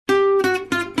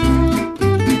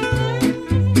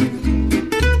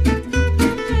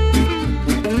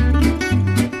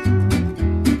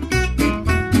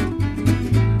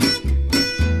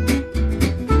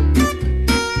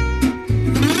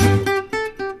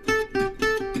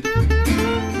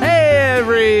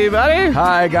everybody.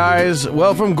 Hi, guys.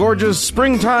 Well, from gorgeous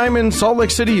springtime in Salt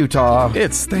Lake City, Utah,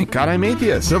 It's Thank God I'm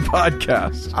Atheist. the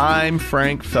podcast. I'm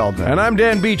Frank Feldman. And I'm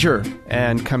Dan Beecher.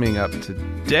 And coming up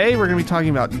today, we're going to be talking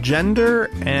about gender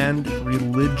and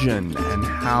religion and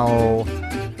how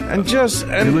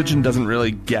religion doesn't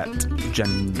really get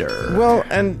gender. Well,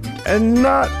 and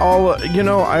not all,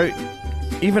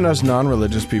 even us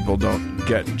non-religious people don't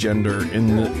get gender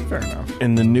Fair enough.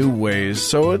 in the new ways.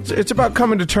 So it's about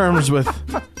coming to terms with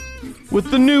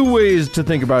the new ways to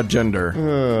think about gender.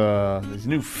 These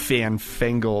new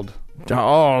fanfangled.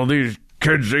 All these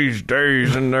kids these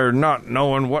days, and they're not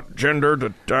knowing what gender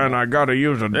to, and I gotta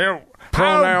use a How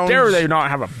pronouns. dare they not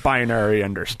have a binary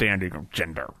understanding of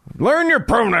gender? Learn your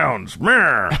pronouns.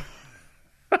 Meh.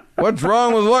 What's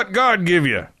wrong with what God give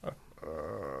you?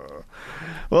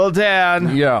 Well,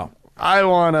 Dan, Yeah. I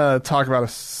want to talk about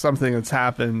something that's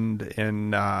happened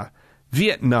in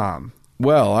Vietnam.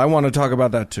 Well, I want to talk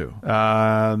about that too.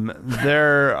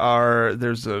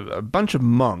 There's a bunch of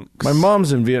monks. My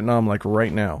mom's in Vietnam, like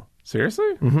right now.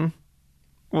 Seriously? Mm-hmm.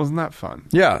 Well, isn't that fun?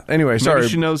 Yeah. Anyway, sorry.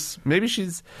 Maybe she knows. Maybe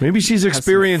she's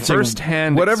experiencing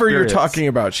first-hand whatever experience. you're talking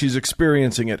about. She's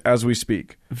experiencing it as we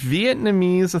speak.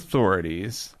 Vietnamese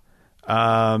authorities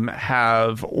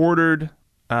have ordered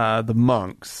the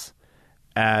monks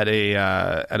at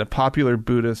a popular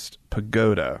Buddhist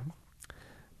pagoda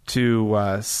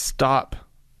to stop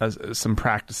some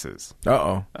practices.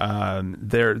 Uh-oh.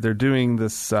 They're doing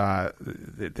this. They're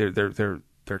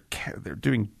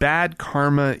doing bad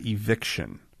karma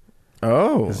eviction.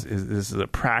 Oh. This is a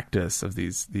practice of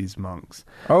these monks.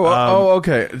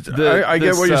 Okay. I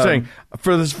get what you're this, saying.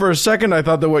 For a second, I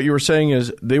thought that what you were saying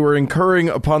is they were incurring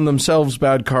upon themselves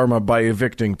bad karma by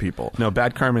evicting people. No,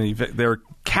 bad karma. They're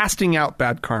casting out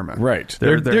bad karma. Right.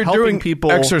 They're helping doing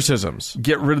people exorcisms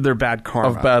get rid of their bad karma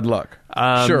of bad luck.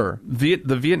 Sure. The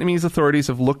Vietnamese authorities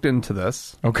have looked into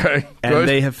this. Okay. And Good.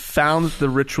 they have found that the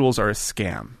rituals are a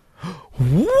scam.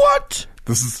 What?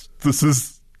 This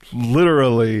is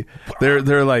literally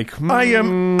they're like I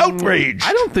am outraged.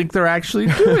 I don't think they're actually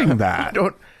doing that.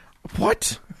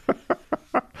 What?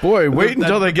 Boy, wait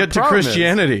until they get to problem is-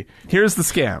 Christianity. Here's the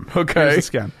scam. Okay. Here's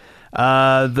the scam.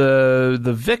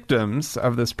 The victims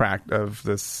of this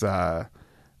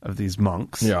of these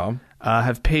monks Yeah.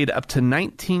 have paid up to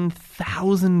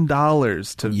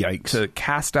 $19,000 Yikes. to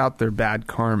cast out their bad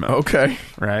karma. Okay.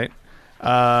 Right?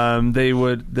 They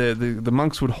would the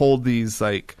monks would hold these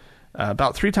like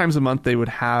about 3 times a month. They would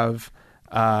have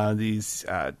these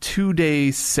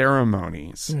 2-day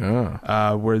ceremonies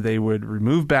where they would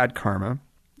remove bad karma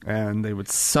and they would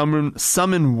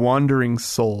summon wandering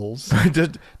souls.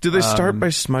 Do they start by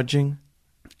smudging?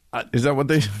 Is that what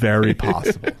they? Very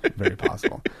possible. Very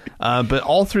possible. But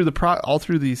all through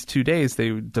these 2 days,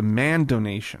 they would demand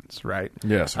donations, right?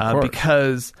 Yes, of course.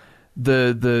 Because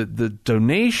the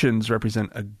donations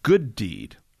represent a good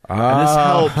deed. And this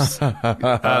helps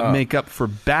make up for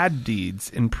bad deeds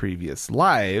in previous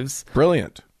lives,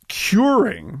 Brilliant.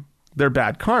 curing their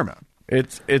bad karma.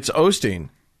 It's Osteen.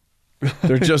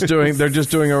 They're just doing an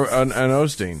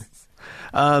Osteen.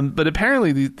 But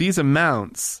apparently, these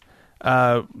amounts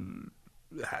are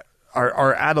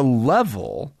at a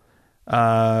level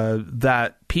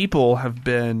that people have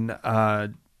been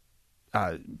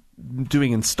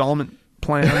doing installment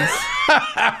plans.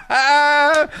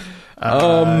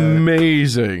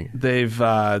 Amazing. They've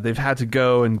had to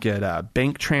go and get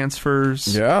bank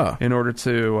transfers, Yeah. in order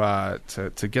to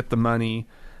get the money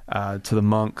to the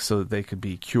monks so that they could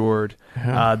be cured.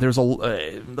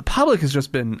 The public has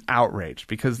just been outraged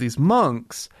because these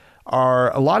monks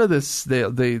are a lot of this.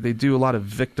 They do a lot of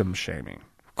victim shaming.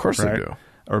 Of course Right? they do.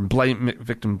 Or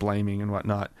victim blaming and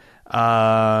whatnot.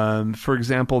 For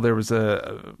example, there was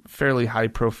a fairly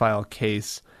high-profile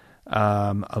case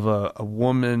of a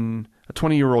woman, a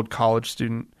 20-year-old college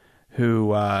student,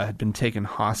 who had been taken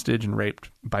hostage and raped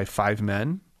by 5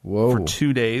 men Whoa. for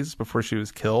 2 days before she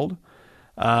was killed.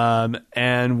 And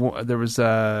there was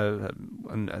a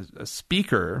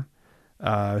speaker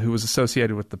who was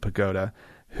associated with the pagoda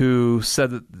who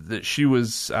said that she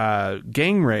was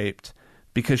gang raped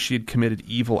because she had committed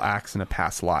evil acts in a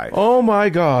past life. Oh my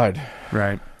God.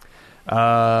 Right.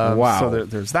 Wow. So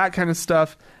there's that kind of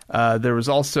stuff. There was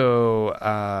also,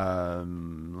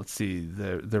 let's see,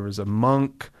 there was a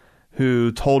monk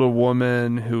who told a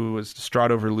woman who was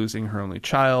distraught over losing her only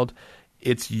child,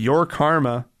 "It's your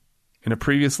karma. In a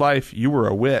previous life, you were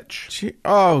a witch."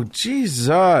 Oh,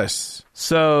 Jesus.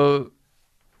 So,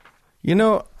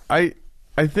 I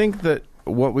think that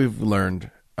what we've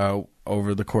learned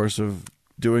over the course of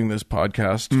doing this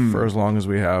podcast for as long as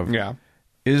we have yeah.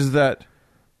 is that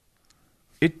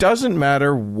it doesn't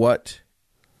matter what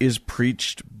is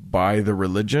preached by the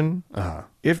religion.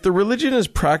 If the religion is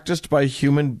practiced by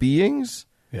human beings,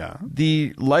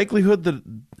 the likelihood that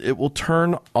it will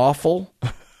turn awful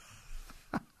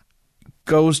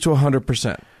goes to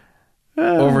 100%.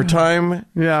 Over time,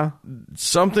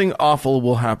 something awful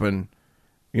will happen.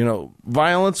 You know,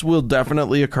 violence will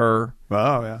definitely occur.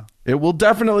 Oh, yeah. It will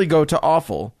definitely go to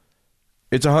awful.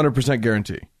 It's 100%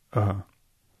 guarantee.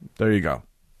 There you go.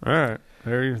 All right.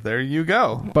 There you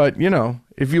go. But, you know,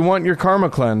 if you want your karma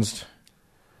cleansed,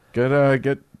 get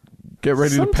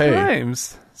ready to pay.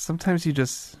 Sometimes you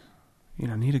just,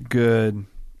 need a good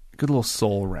little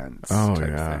soul rinse type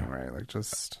thing, right? Like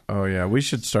just. Oh yeah, we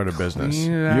should start a business.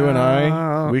 You and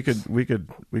I, we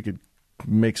could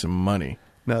make some money.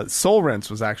 Now, soul rinse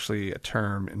was actually a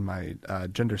term in my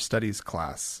gender studies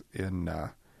class in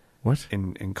what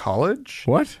in college.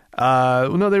 What?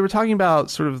 No, they were talking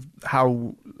about sort of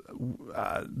how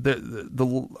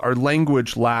our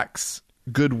language lacks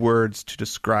good words to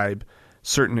describe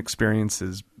certain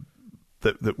experiences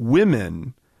that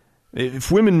women.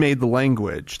 If women made the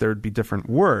language, there would be different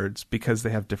words because they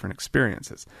have different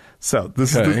experiences. So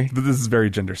this is very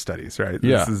gender studies, right?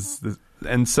 Yeah.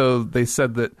 And so they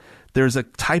said that there's a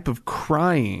type of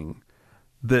crying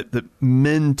that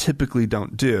men typically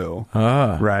don't do,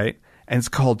 right? And it's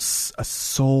called a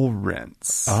soul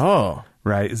rinse. Oh,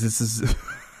 right. This is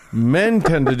men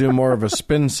tend to do more of a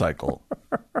spin cycle,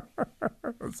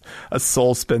 a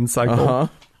soul spin cycle.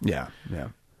 Yeah.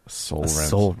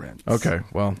 Soul rinse. Okay,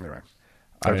 well, anyway,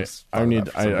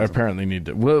 I apparently need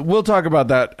to. We'll talk about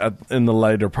that in the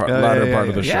latter part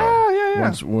of the show. Yeah.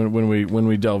 Once when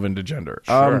we delve into gender.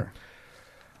 Sure.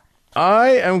 I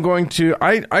am going to.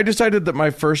 I decided that my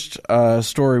first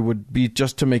story would be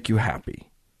just to make you happy,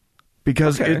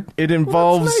 because it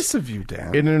involves. Well, that's nice of you,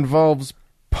 Dan. It involves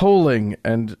polling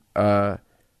and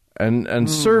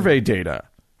survey data,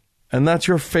 and that's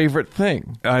your favorite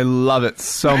thing. I love it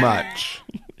so much.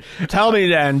 Tell me,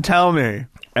 Dan. Tell me.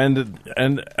 And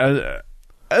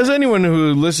as anyone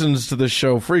who listens to this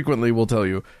show frequently will tell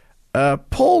you,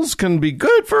 polls can be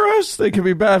good for us. They can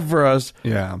be bad for us.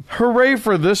 Yeah. Hooray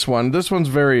for this one. This one's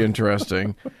very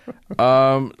interesting.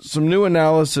 Some new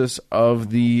analysis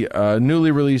of the newly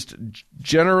released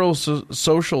General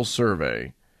Social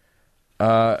Survey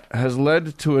has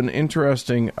led to an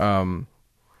interesting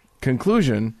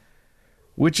conclusion,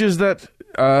 which is that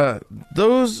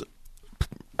those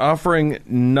offering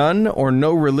none or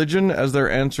no religion as their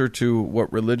answer to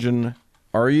what religion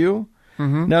are you?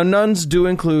 Mm-hmm. Now, nones do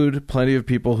include plenty of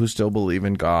people who still believe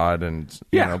in God, and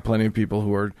plenty of people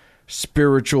who are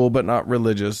spiritual but not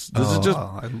religious. This is just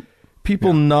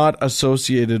people not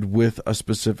associated with a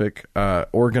specific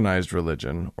organized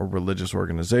religion or religious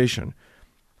organization.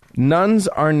 Nones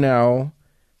are now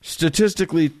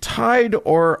statistically tied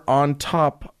or on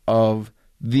top of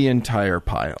the entire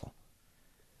pile.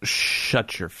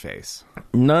 Shut your face.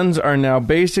 Nones are now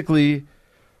basically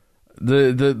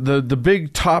the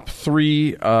big top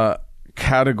three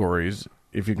categories,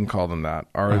 if you can call them that,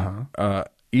 are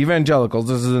evangelicals.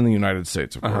 This is in the United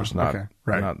States, of course, not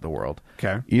the world.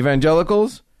 Okay.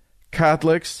 Evangelicals,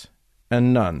 Catholics,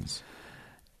 and nuns.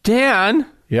 Dan?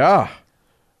 Yeah.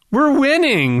 We're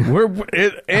winning.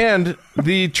 And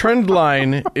the trend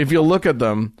line, if you look at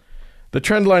them, the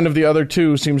trend line of the other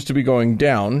two seems to be going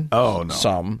down. Oh, no.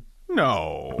 Some.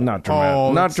 No. Not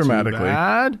that's dramatically. Too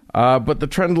bad. But the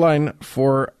trend line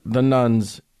for the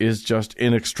nuns is just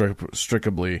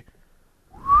inextricably.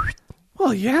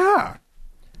 Well, yeah.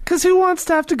 Because who wants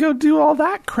to have to go do all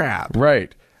that crap?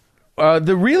 Right.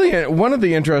 One of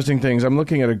the interesting things, I'm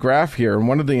looking at a graph here, and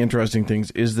one of the interesting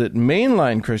things is that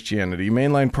mainline Christianity,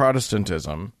 mainline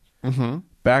Protestantism,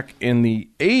 back in the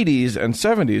 80s and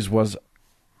 70s was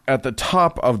at the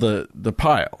top of the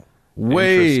pile,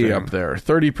 way up there,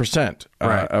 30%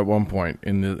 at one point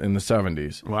in the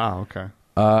 70s. Wow. Okay.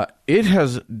 It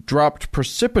has dropped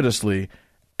precipitously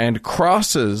and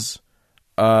crosses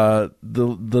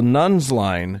the nuns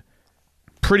line.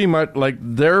 Pretty much, like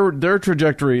their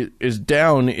trajectory is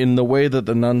down in the way that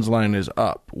the nuns line is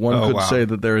up. One could say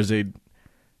that there is a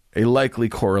likely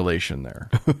correlation there.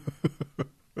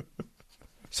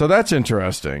 So that's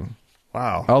interesting.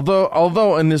 Wow.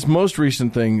 Although in this most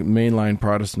recent thing, mainline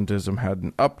Protestantism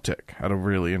had a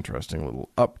really interesting little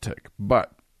uptick.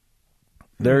 But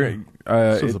there,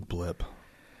 this is a blip.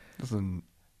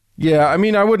 Yeah, I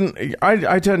mean, I wouldn't.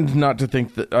 I tend not to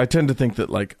think that. I tend to think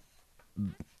that, like,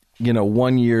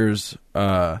 1 year's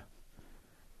 1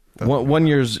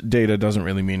 year's data doesn't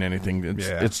really mean anything.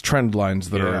 It's trend lines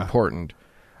that are important.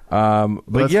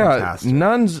 But yeah, fantastic.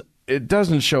 nuns. it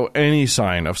doesn't show any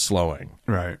sign of slowing.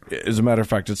 Right. As a matter of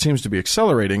fact, it seems to be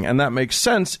accelerating, and that makes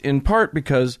sense in part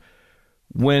because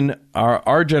when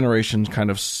our generation kind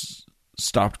of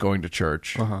stopped going to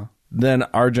church, then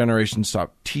our generation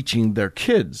stopped teaching their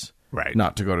kids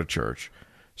not to go to church.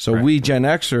 So we Gen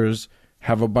Xers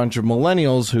have a bunch of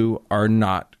millennials who are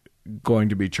not going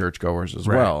to be churchgoers as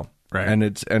well. Right. And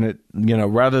it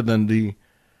rather than the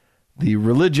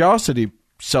religiosity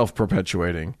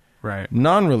self-perpetuating,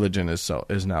 non-religion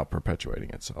is now perpetuating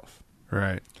itself.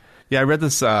 Right. Yeah, I read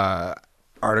this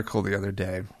article the other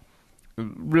day,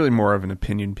 really more of an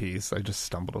opinion piece I just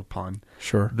stumbled upon.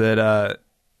 Sure. That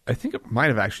I think it might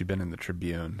have actually been in the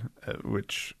Tribune,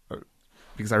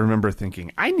 because I remember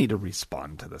thinking, I need to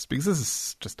respond to this because this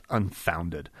is just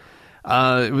unfounded.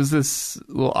 It was this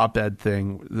little op-ed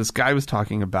thing. This guy was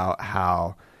talking about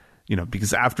how,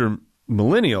 because after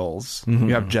millennials,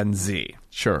 you have Gen Z.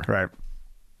 Sure. Right.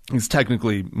 Because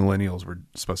technically millennials were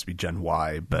supposed to be Gen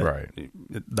Y, but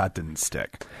that didn't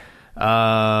stick.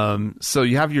 So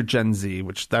you have your Gen Z,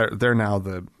 which they're now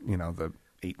the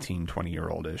 18,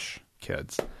 20-year-old-ish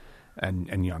kids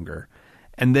and younger.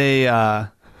 And they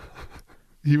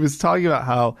he was talking about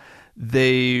how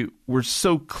they were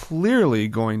so clearly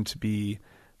going to be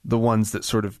the ones that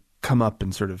sort of come up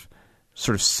and sort of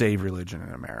save religion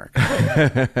in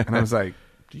America. And I was like,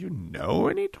 do you know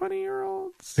any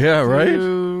 20-year-olds? Yeah, right.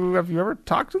 Have you ever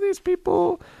talked to these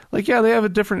people? Like, yeah, they have a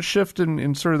different shift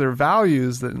in sort of their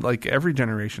values that, like, every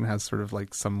generation has sort of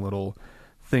like some little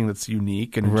thing that's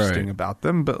unique and interesting about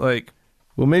them. But like,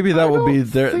 well, maybe that will be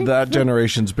that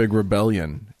generation's big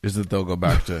rebellion is that they'll go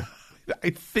back to.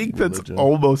 I think religion. That's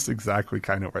almost exactly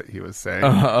kind of what he was saying.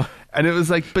 And it was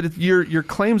like, but if your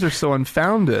claims are so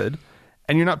unfounded,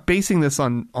 and you're not basing this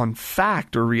on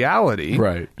fact or reality.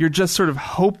 Right. You're just sort of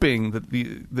hoping that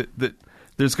that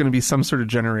there's going to be some sort of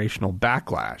generational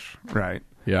backlash, right?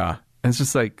 Yeah. And it's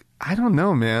just like, I don't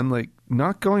know, man. Like,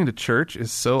 not going to church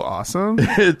is so awesome.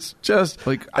 It's just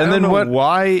like, I don't know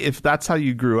why, if that's how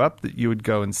you grew up, that you would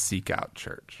go and seek out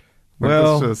church.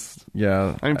 Well, I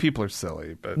mean, people are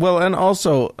silly, but well, and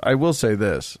also I will say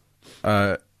this: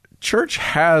 church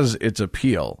has its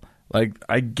appeal. Like,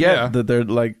 I get that they're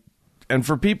like. And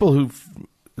for people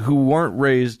who weren't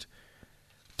raised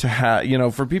to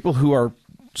have, for people who are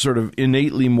sort of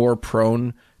innately more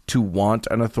prone to want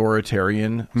an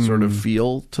authoritarian sort of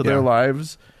feel to their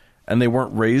lives, and they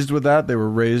weren't raised with that, they were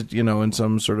raised, in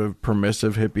some sort of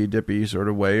permissive hippy-dippy sort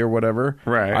of way or whatever.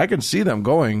 Right. I can see them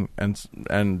going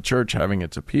and church having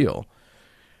its appeal.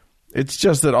 It's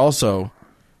just that also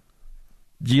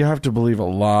you have to believe a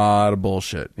lot of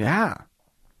bullshit. Yeah.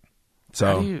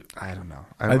 So I don't know.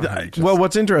 Well,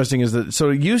 what's interesting is that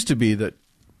it used to be that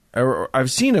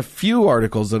I've seen a few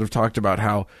articles that have talked about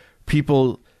how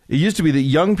people. It used to be that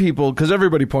young people, because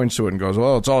everybody points to it and goes,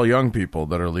 "Well, it's all young people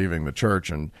that are leaving the church,"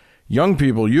 and young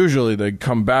people usually they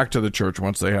come back to the church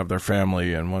once they have their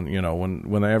family and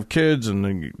when they have kids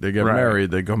and they get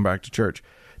married, they come back to church.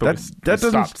 But that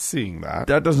doesn't stop seeing that.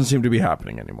 That doesn't seem to be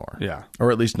happening anymore. Yeah,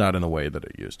 or at least not in the way that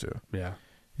it used to. Yeah,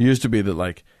 it used to be that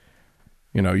like.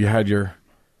 You had your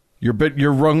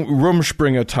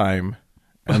Rumspringa time,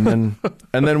 and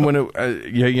then when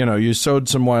it you sowed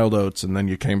some wild oats, and then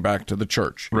you came back to the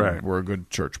church. Right, you were a good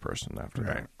church person after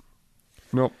that.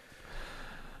 Nope.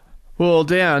 Well,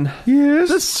 Dan,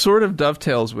 this sort of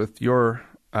dovetails with your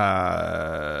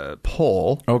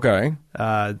poll. Okay.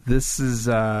 This is,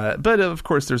 but of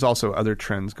course, there's also other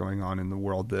trends going on in the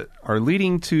world that are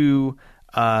leading to.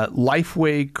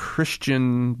 Lifeway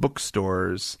Christian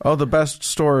bookstores. Oh, the best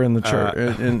store in the church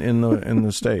in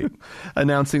the state,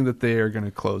 announcing that they are going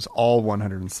to close all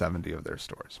 170 of their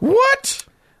stores. What?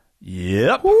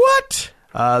 Yep. What?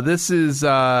 This is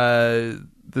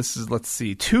let's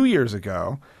see. 2 years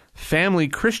ago, Family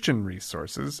Christian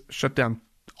Resources shut down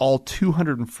all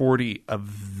 240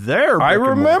 of their. I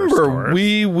remember stores.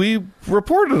 we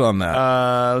reported on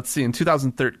that. Let's see. In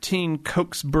 2013,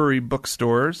 Cokesbury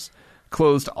bookstores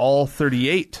closed all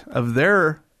 38 of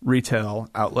their retail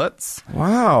outlets.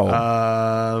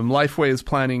 Wow. Lifeway is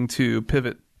planning to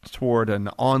pivot toward an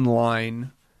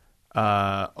online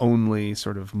only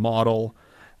sort of model.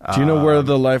 Do you know where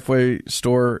the Lifeway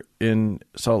store in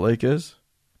Salt Lake is?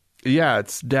 Yeah,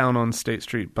 it's down on State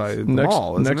Street by the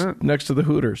mall, isn't it? Next to the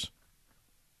Hooters.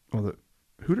 Well, the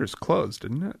Hooters closed,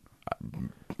 didn't it?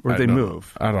 Or did they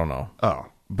move? I don't know. Oh.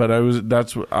 But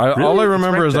all I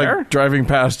remember is like driving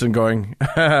past and going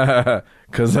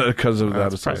because of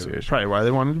that association. Probably why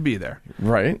they wanted to be there.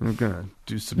 Right. I'm gonna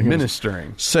do some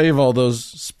ministering. Save all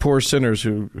those poor sinners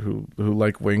who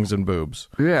like wings and boobs.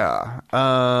 Yeah.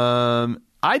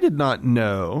 I did not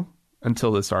know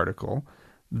until this article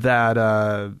that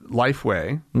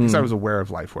Lifeway, because I was aware of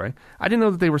Lifeway, I didn't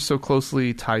know that they were so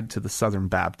closely tied to the Southern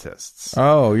Baptists.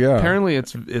 Oh, yeah. Apparently,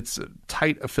 it's a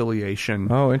tight affiliation.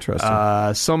 Oh,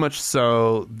 interesting. So much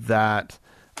so that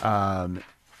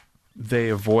they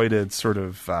avoided sort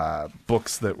of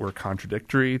books that were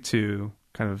contradictory to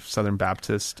kind of Southern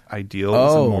Baptist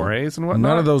ideals and mores and whatnot.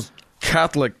 None of those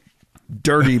Catholic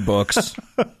dirty books.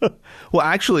 Well,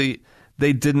 actually,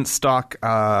 they didn't stock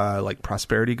like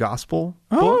prosperity gospel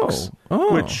books,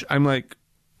 which I'm like,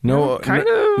 no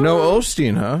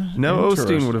Osteen, huh? No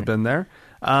Osteen would have been there,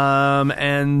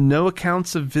 and no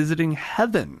accounts of visiting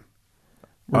heaven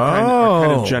are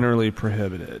kind of generally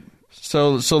prohibited.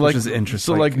 So like, is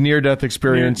interesting. So like near-death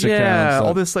experience accounts. Yeah,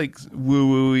 all this like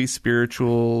woo-wooey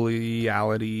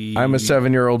spirituality. I'm a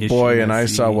 7-year-old boy and I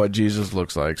saw what Jesus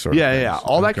looks like. Sort of things.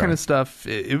 All that kind of stuff.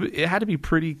 It had to be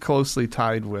pretty closely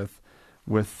tied with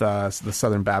the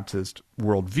Southern Baptist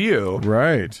worldview,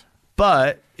 right?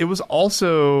 But it was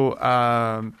also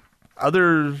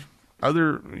other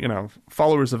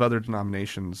followers of other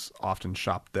denominations often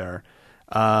shopped there.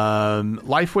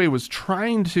 Lifeway was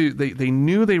trying to. They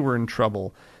knew they were in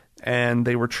trouble, and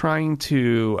they were trying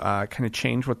to kind of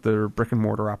change what their brick and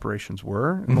mortar operations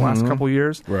were in the last couple of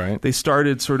years. Right. They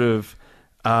started sort of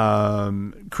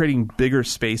creating bigger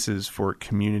spaces for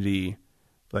community,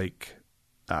 like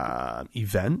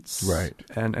events, right,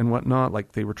 and whatnot.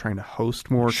 Like they were trying to host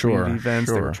more community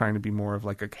events. They were trying to be more of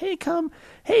like a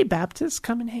hey Baptists,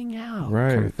 come and hang out,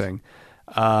 right, kind of thing.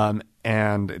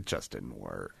 And it just didn't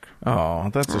work.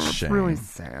 Oh, that's a shame. It's really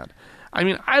sad. I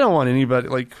mean, I don't want anybody,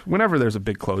 like, whenever there's a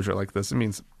big closure like this, it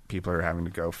means people are having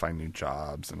to go find new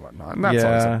jobs and whatnot. And that's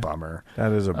always a bummer.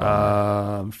 That is a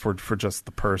bummer. For just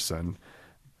the person.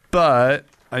 But,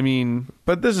 I mean...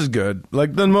 But this is good.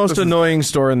 Like, the most annoying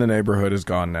store in the neighborhood is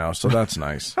gone now, so that's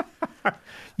nice.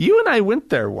 You and I went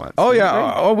there once. Oh, yeah.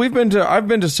 I've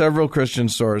been to several Christian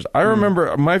stores. I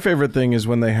remember my favorite thing is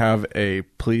when they have a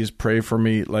please pray for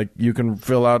me. Like, you can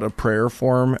fill out a prayer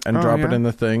form and drop it in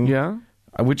the thing. Yeah.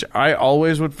 Which I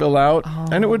always would fill out.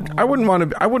 And I wouldn't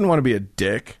want to be a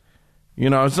dick.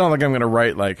 You know, it's not like I'm going to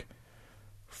write like,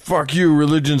 fuck you,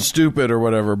 religion's stupid or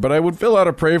whatever. But I would fill out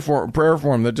a prayer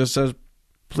form that just says,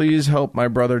 please help my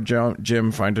brother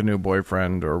Jim find a new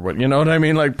boyfriend or what. You know what I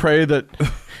mean? Like, pray that...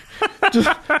 Just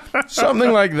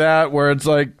something like that where it's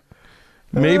like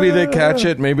maybe they catch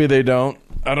it, maybe they don't.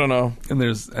 I don't know. And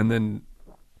then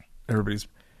everybody's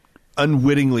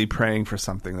unwittingly praying for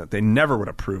something that they never would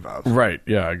approve of. Right.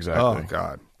 Yeah, exactly. Oh,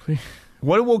 God.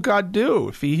 What will God do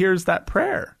if he hears that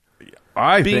prayer?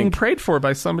 Being prayed for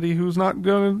by somebody who's not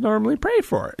going to normally pray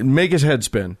for it. Make his head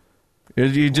spin.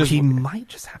 He might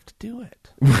just have to do it.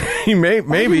 Maybe.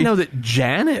 I didn't know that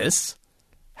Janice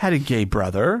had a gay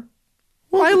brother.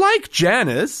 Well, I like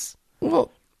Janice.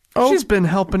 Well, she's been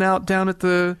helping out down at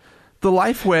the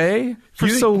Lifeway for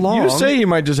so long. You say he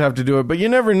might just have to do it, but you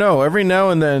never know. Every now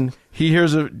and then he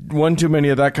hears one too many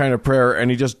of that kind of prayer,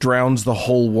 and he just drowns the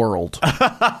whole world.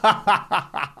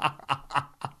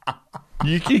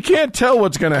 You can't tell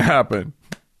what's going to happen.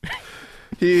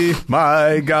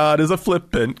 My God is a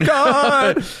flippant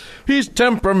God. He's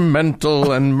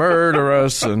temperamental and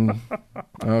murderous and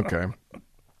okay.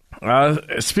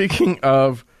 Speaking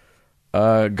of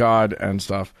God and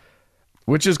stuff,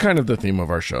 which is kind of the theme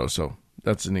of our show, so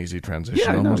that's an easy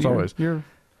transition almost always. We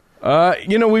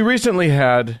recently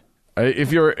had,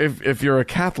 if you're a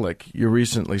Catholic, you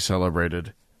recently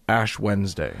celebrated Ash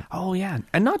Wednesday. Oh yeah,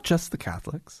 and not just the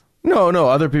Catholics. No,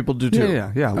 other people do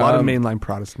too. Yeah. A lot of mainline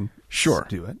Protestants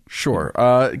do it. Sure.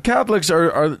 Catholics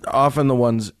are often the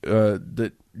ones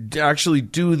that actually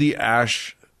do the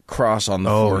ash cross on the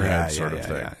forehead sort of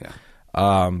thing.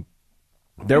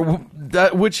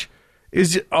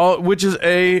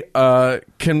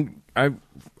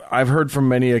 I've heard from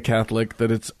many a Catholic that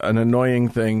it's an annoying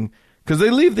thing because they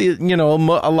leave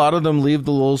a lot of them leave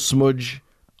the little smudge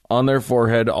on their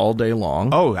forehead all day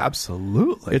long. Oh,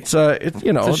 absolutely.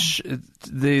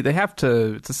 They have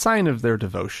to. It's a sign of their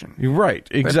devotion. You're right.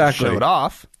 Exactly. Show it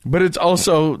off. But it's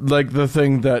also like the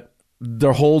thing that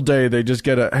the whole day they just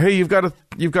get you've got a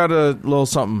little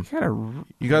something.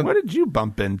 What did you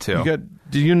bump into?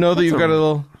 Do you know that you've got a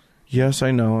little? Yes,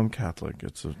 I know. I'm Catholic.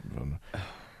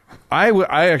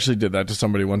 I actually did that to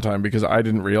somebody one time because I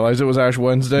didn't realize it was Ash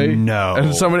Wednesday. No,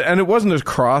 and it wasn't a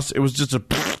cross. It was just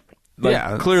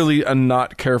clearly a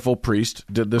not careful priest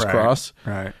did this cross.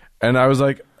 Right. And I was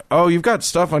like, oh, you've got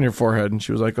stuff on your forehead, and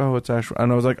she was like, oh, it's Ash,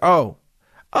 and I was like, oh,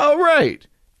 right.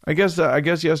 I guess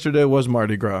yesterday was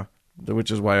Mardi Gras,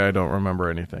 which is why I don't remember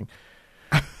anything.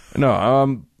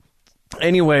 No.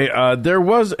 Anyway, there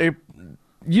was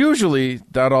usually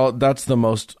that's the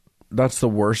most that's the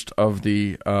worst of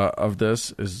the of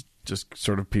this is just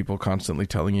sort of people constantly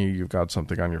telling you you've got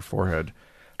something on your forehead.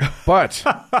 But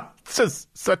it's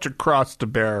just such a cross to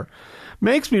bear.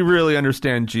 Makes me really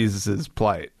understand Jesus's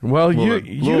plight. Well, little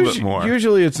bit more.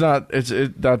 Usually it's not.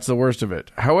 That's the worst of it.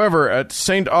 However, at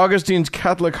St. Augustine's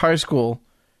Catholic High School,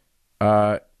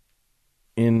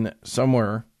 in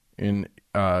somewhere in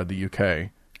the UK,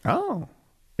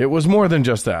 it was more than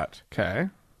just that. Okay,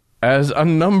 as a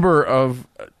number of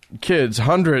kids,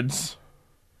 hundreds,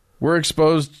 were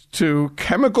exposed to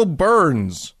chemical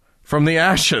burns from the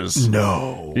ashes.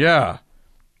 No, yeah.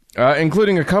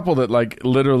 Including a couple that like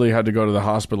literally had to go to the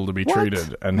hospital to be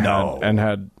treated and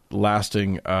had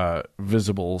lasting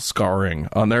visible scarring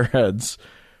on their heads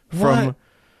from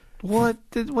what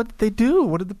did they do?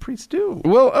 What did the priest do?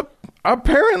 Well,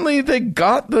 apparently they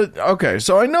got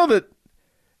so I know that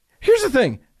here's the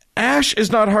thing. Ash is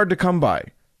not hard to come by.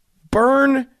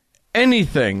 Burn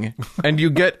anything and you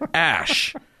get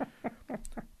ash.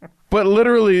 But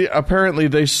literally apparently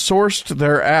they sourced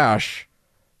their ash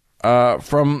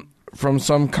from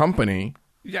some company.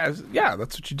 Yeah,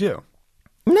 that's what you do.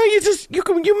 No,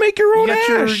 you make your own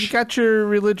ash. You got your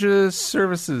religious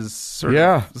services. Sort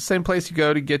of the same place you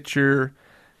go to get your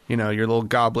little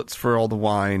goblets for all the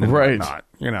wine and whatnot.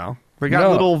 They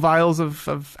got little vials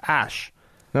of ash.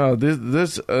 No,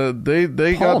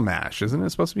 they palm ash, isn't it?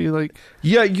 It's supposed to be like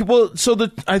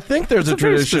I think there's a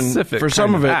tradition for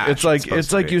some of it. It's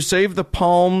like you save the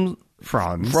palm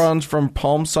fronds from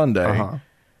Palm Sunday.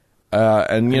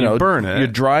 And you burn it. You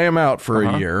dry them out for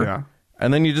a year,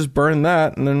 and then you just burn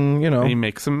that, and then and you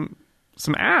make some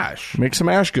ash. Make some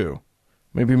ash goo.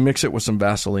 Maybe mix it with some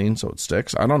Vaseline so it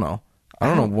sticks. I don't know. I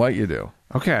don't know what you do.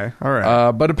 Okay, all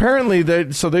right. But apparently they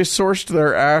sourced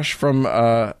their ash from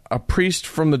a priest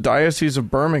from the Diocese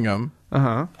of Birmingham,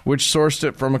 which sourced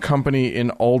it from a company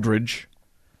in Aldridge.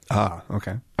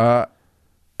 Okay.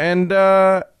 And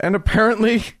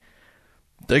apparently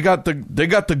they got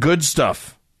the good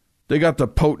stuff. They got the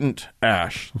potent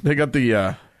ash. They got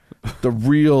the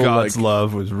real God's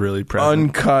love was really present.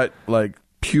 Uncut, like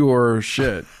pure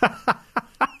shit.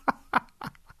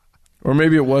 Or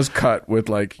maybe it was cut with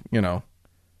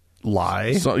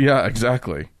lie. So yeah,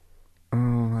 exactly. Oh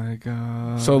my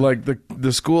God. So like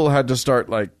the school had to start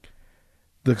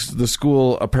the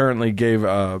school apparently gave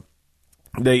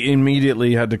they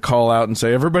immediately had to call out and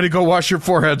say, everybody go wash your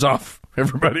foreheads off.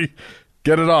 Everybody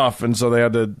get it off. And so they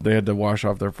had to wash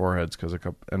off their foreheads because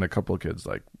a couple of kids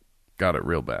got it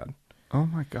real bad. Oh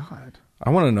my God.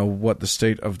 I want to know what the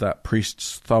state of that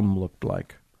priest's thumb looked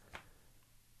like.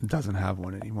 It doesn't have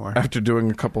one anymore. After doing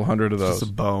a couple hundred of those.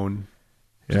 Just a bone.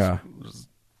 Yeah.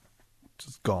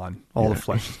 Just gone. All the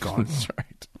flesh is gone. That's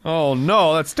right. Oh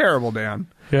no, that's terrible, Dan.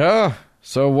 Yeah.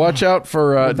 So watch out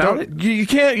for you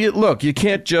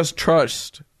can't just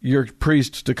trust your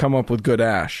priest to come up with good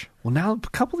ash. Well, now a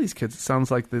couple of these kids, it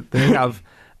sounds like that they have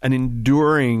an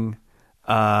enduring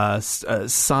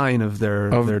sign of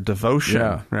their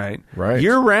devotion, right?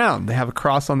 Year round, they have a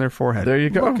cross on their forehead. There you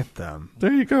go. Look at them.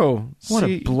 There you go. What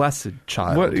a blessed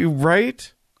child.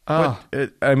 Right?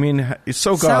 It's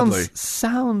so godly.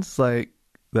 Sounds like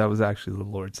that was actually the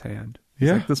Lord's hand.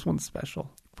 It's like, this one's special.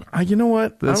 You know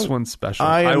what? This one's special.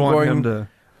 I want him to...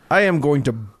 I am going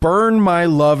to burn my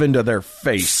love into their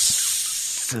face.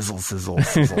 Sizzle, sizzle,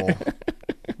 sizzle. Oh,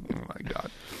 my God.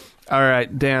 All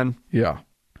right, Dan. Yeah.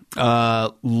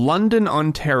 London,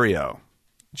 Ontario.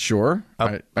 Sure.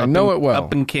 I know it well.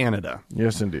 Up in Canada.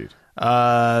 Yes, indeed.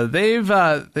 Apparently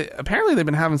they've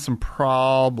been having some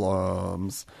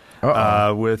problems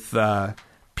with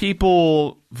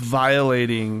people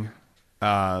violating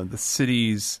the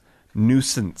city's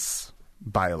nuisance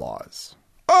bylaws.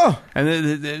 Oh,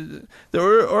 and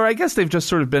or I guess they've just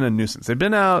sort of been a nuisance. They've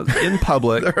been out in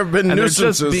public. There have been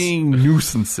nuisances. They're just being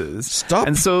nuisances. Stop.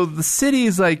 And so the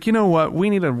city's like, you know what? We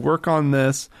need to work on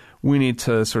this. We need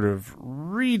to sort of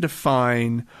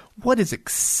redefine what is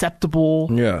acceptable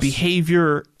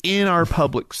behavior in our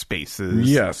public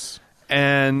spaces. Yes.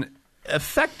 And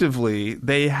effectively,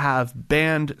 they have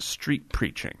banned street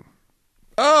preaching.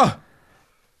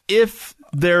 If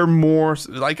they're more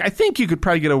I think you could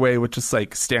probably get away with just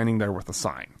standing there with a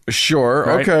sign. Sure.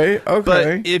 Right? Okay.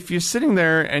 But if you're sitting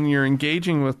there and you're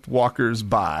engaging with walkers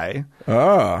by,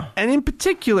 and in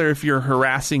particular if you're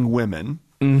harassing women,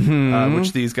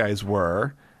 which these guys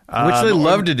were, which they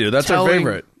love to do. That's our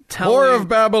favorite. Whore of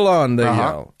Babylon, they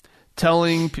yell.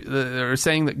 Or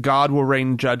saying that God will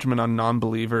rain judgment on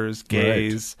non-believers,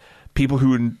 gays. Right. People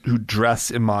who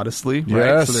dress immodestly, right?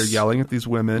 Yes. So they're yelling at these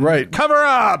women. Right. Cover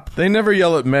up! They never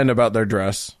yell at men about their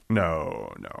dress.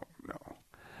 No.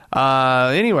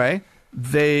 Anyway,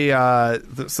 they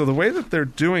so the way that they're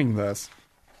doing this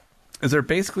is they're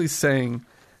basically saying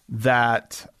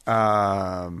that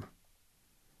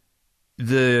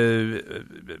if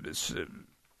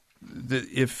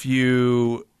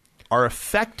you are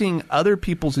affecting other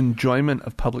people's enjoyment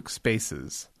of public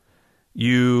spaces,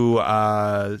 you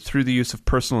through the use of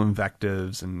personal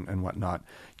invectives and whatnot,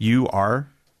 you are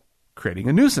creating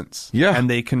a nuisance. Yeah. And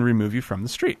they can remove you from the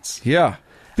streets. Yeah.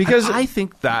 Because I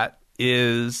think that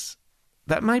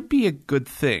might be a good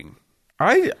thing.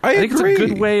 I think agree. it's a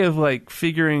good way of like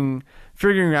figuring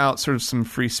out sort of some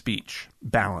free speech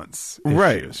balance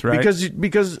issues, right?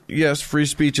 Because yes, free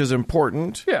speech is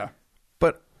important. Yeah.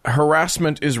 But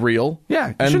harassment is real. Yeah.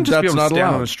 You and shouldn't just that's be able to not stand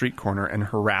allowed. on a street corner and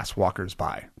harass walkers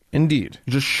by. Indeed.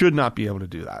 You just should not be able to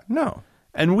do that. No.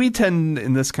 And we tend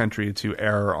in this country to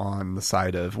err on the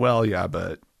side of, well, yeah,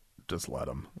 but just let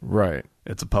them. Right.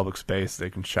 It's a public space. They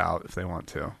can shout if they want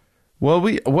to. Well,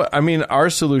 our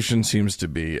solution seems to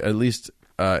be, at least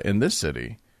in this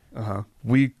city,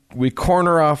 we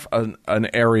corner off an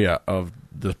area of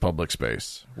the public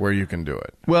space where you can do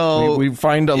it. Well, we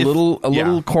find a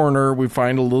little corner, we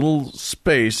find a little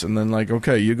space, and then like,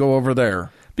 okay, you go over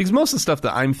there. Because most of the stuff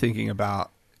that I'm thinking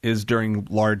about is during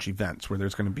large events where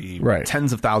there's going to be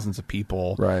tens of thousands of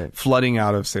people flooding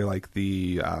out of, say, like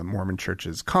the Mormon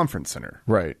Church's conference center.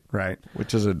 Right. Right.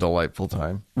 Which is a delightful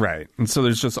time. Right. And so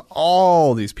there's just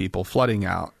all these people flooding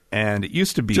out. And it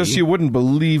used to be... Just you wouldn't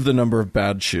believe the number of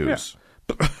bad shoes.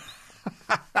 Yeah.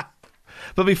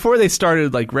 But before they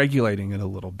started like regulating it a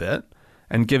little bit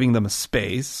and giving them a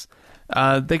space,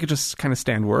 they could just kind of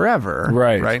stand wherever.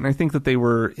 Right. Right. And I think that they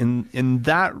were in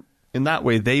that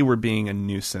way, they were being a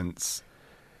nuisance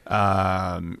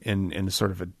in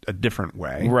sort of a different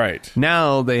way. Right.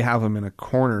 Now they have them in a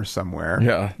corner somewhere.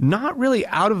 Yeah. Not really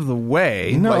out of the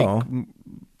way. No. Like,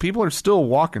 people are still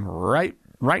walking right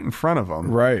in front of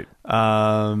them. Right.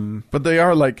 But they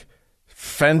are like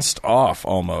fenced off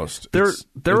almost. They're It's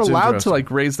allowed to interesting.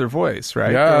 like raise their voice,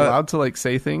 right? Yeah. They're allowed to like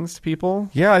say things to people.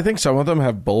 Yeah, I think some of them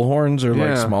have bullhorns or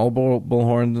like Yeah. small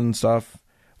bullhorns and stuff.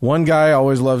 One guy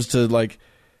always loves to like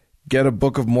get a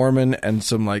Book of Mormon and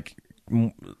some like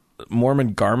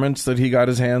Mormon garments that he got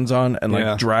his hands on and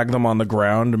like drag them on the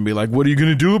ground and be like, "What are you going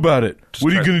to do about it?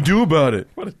 What are you going to do about it?"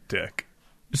 What a dick.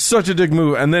 It's such a dick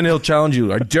move. And then he'll challenge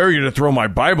you. "I dare you to throw my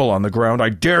Bible on the ground. I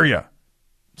dare you."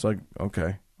 It's like,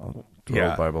 okay, I'll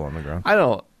throw a Bible on the ground.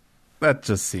 That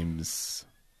just seems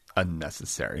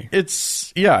unnecessary.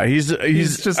 He's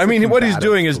just I mean, a what he's combative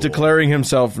doing is fool. declaring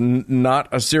himself not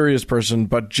a serious person,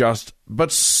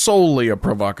 but solely a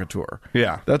provocateur.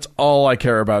 Yeah. That's all I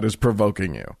care about is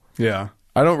provoking you. Yeah.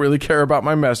 I don't really care about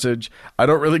my message. I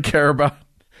don't really care about,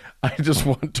 I just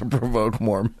want to provoke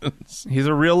Mormons. He's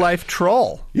a real life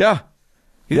troll. Yeah.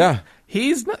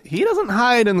 He doesn't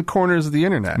hide in the corners of the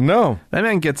internet. No. That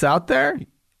man gets out there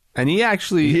and he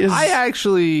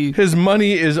his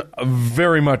money is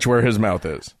very much where his mouth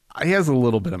is. he has a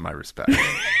little bit of my respect.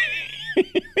 I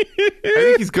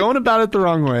think he's going about it the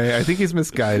wrong way. I think he's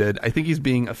misguided. I think he's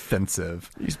being offensive.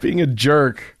 He's being a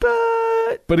jerk.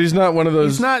 But he's not one of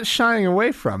those. He's not shying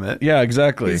away from it. Yeah,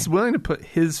 exactly. He's willing to put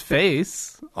his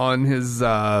face on his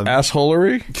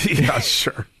assholery? Yeah,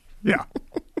 sure. Yeah.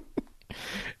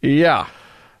 Yeah.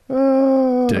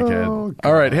 Dickhead.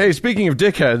 All right. Hey, speaking of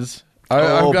dickheads,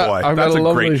 I've got that's a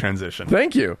lovely great transition.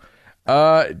 Thank you.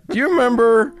 Do you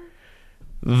remember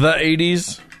the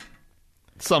 80s?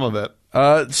 Some of it.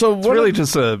 So It's really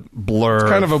just a blur. It's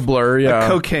kind of a blur, yeah. A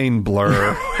cocaine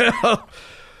blur. Well,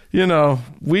 you know,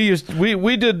 we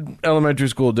did elementary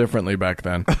school differently back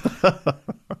then.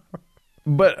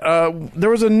 But there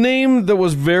was a name that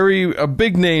was a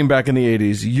big name back in the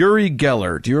 80s, Uri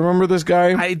Geller. Do you remember this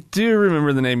guy? I do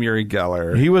remember the name Uri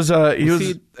Geller. He was he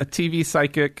a TV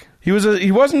psychic? He wasn't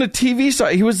a TV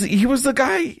psychic. He was the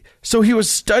guy. So he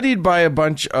was studied by a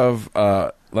bunch of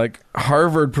like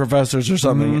Harvard professors or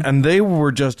something, and they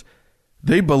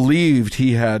believed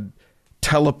he had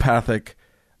telepathic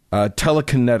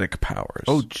telekinetic powers.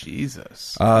 Oh,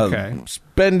 Jesus. Okay.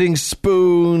 Bending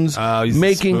spoons, he's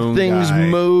making the spoon things guy.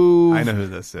 move. I know who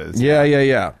this is.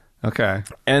 Yeah. Okay.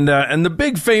 And the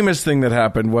big famous thing that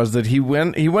happened was that he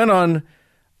went on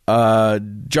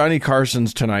Johnny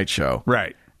Carson's Tonight Show.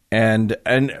 Right. And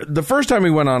the first time he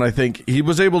went on, I think he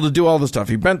was able to do all the stuff.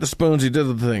 He bent the spoons, he did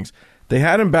the things. They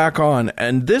had him back on,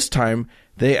 and this time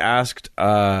they asked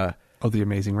the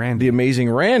Amazing Randy. the Amazing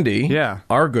Randy, Yeah.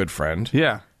 our good friend,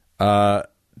 Yeah.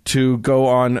 to go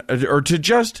on, or to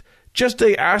just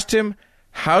they asked him,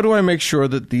 how do I make sure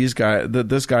that this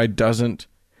guy doesn't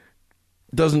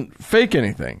fake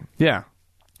anything? Yeah.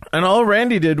 And all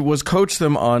Randy did was coach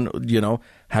them on,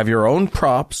 have your own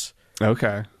props,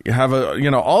 Okay. Have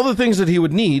all the things that he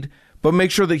would need, but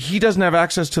make sure that he doesn't have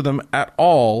access to them at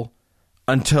all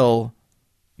until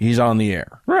he's on the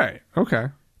air. Right. Okay.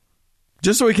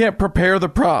 Just so he can't prepare the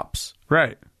props.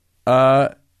 Right.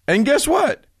 And guess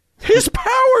what? His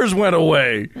powers went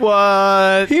away.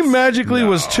 What? He magically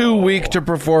was too weak to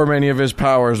perform any of his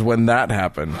powers when that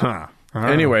happened. Huh.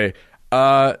 Anyway,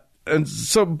 but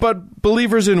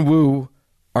believers in Wu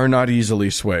are not easily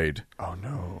swayed. Oh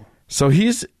no. So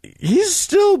he's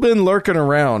still been lurking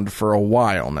around for a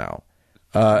while now.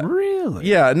 Really?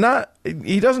 Yeah,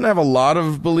 he doesn't have a lot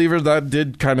of believers. That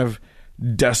did kind of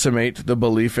decimate the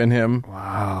belief in him.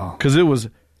 Wow. Because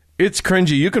it's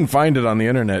cringy. You can find it on the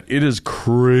internet. It is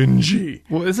cringy.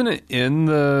 Well, isn't it in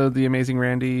the Amazing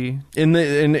Randy in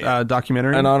the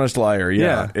documentary? An Honest Liar.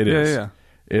 Yeah, it is. Yeah.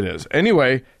 It is.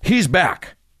 Anyway, he's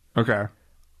back. Okay.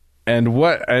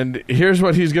 And here's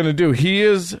what he's going to do. He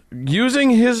is using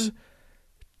his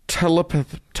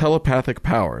telepathic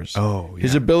powers. Oh, yeah.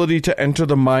 His ability to enter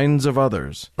the minds of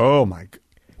others. Oh my.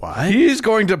 What? He's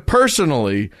going to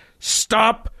personally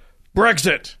stop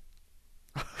Brexit.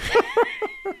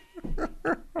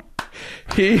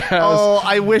 He has. Oh,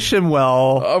 I wish him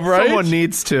well. Right? Someone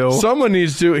needs to. Someone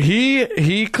needs to.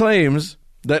 He claims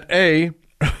that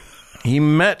he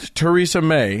met Theresa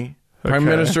May, Prime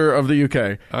Minister of the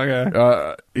UK.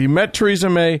 Okay. He met Theresa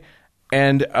May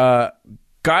and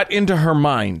got into her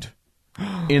mind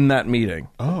in that meeting.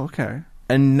 Oh, okay.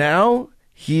 And now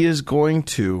he is going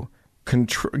to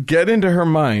get into her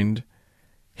mind.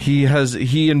 He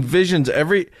envisions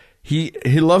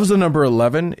he loves the number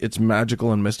 11. It's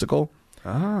magical and mystical.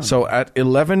 So at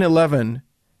 11:11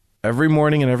 every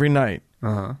morning and every night,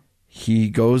 he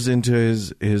goes into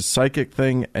his psychic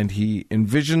thing and he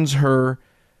envisions her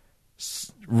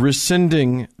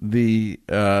rescinding the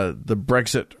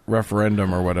Brexit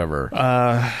referendum or whatever.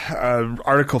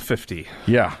 Article 50.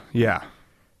 Yeah.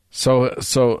 So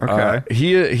Okay.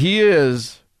 he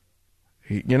is,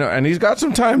 and he's got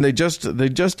some time. They just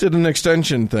did an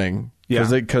extension thing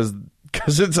because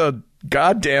it's a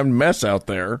goddamn mess out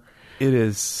there. It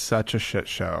is such a shit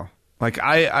show. Like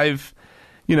it's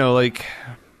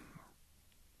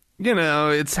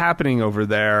happening over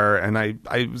there, and I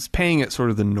was paying it sort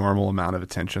of the normal amount of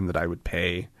attention that I would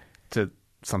pay to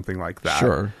something like that.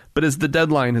 Sure. But as the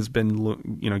deadline has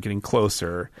been, getting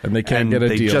closer, and they can't get a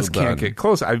deal they just done. can't get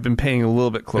close. I've been paying a little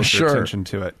bit closer attention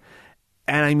to it,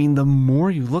 and I mean, the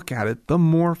more you look at it, the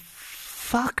more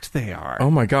fucked they are. Oh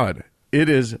my God,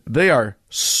 they are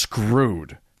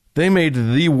screwed. They made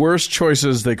the worst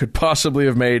choices they could possibly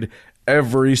have made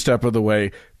every step of the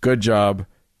way. Good job,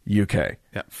 UK.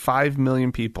 Yeah, 5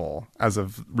 million people as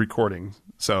of recording.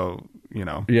 So,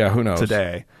 yeah, who knows?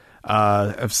 Today,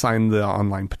 have signed the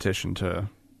online petition to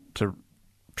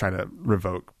try to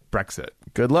revoke Brexit.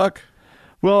 Good luck.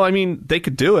 Well, I mean, they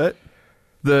could do it.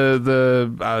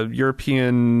 The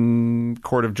European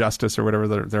Court of Justice, or whatever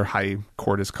their high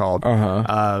court is called,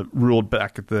 ruled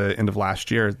back at the end of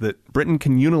last year that Britain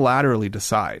can unilaterally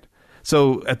decide.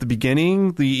 So at the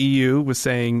beginning, the EU was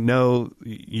saying, no,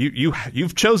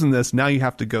 you've chosen this. Now you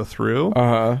have to go through.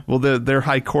 Well, their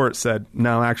high court said,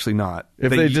 no, actually not.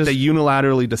 If they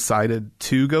unilaterally decided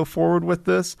to go forward with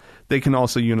this, they can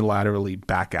also unilaterally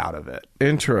back out of it.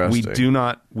 Interesting. We do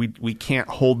not. We can't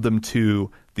hold them to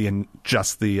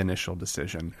just the initial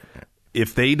decision.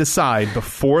 If they decide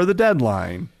before the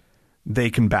deadline, they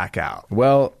can back out.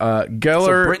 Well,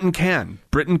 Geller... So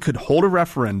Britain could hold a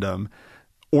referendum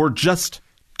or just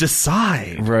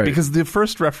decide. Right. Because the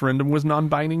first referendum was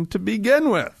non-binding to begin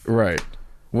with. Right.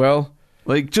 Well...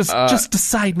 just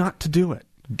decide not to do it.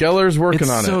 Geller's working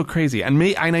on it. It's so crazy. And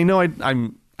I know I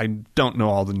don't know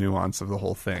all the nuance of the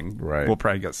whole thing. Right. We'll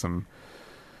probably get some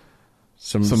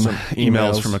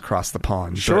emails from across the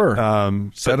pond. Sure.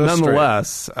 But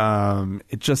nonetheless,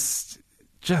 it just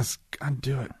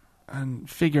undo it and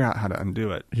figure out how to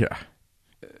undo it. Yeah.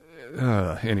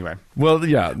 Anyway. Well,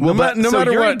 yeah. No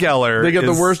matter Uri what, Geller they get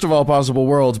the worst of all possible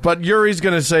worlds. But Yuri's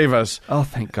going to save us. Oh,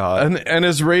 thank God. An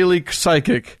Israeli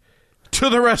psychic to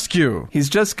the rescue. He's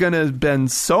just going to bend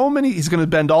he's going to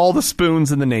bend all the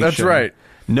spoons in the nation. That's right.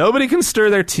 Nobody can stir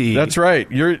their tea. That's right.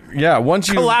 Once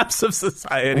you collapse of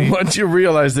society. Once you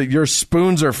realize that your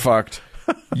spoons are fucked,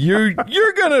 you're going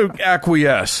to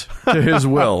acquiesce to his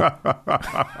will.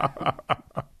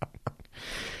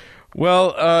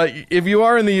 Well, if you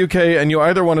are in the UK and you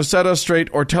either want to set us straight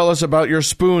or tell us about your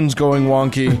spoons going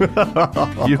wonky,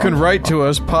 you can write to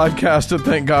us,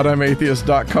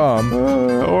 podcast@thankgodimatheist.com.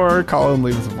 Or call and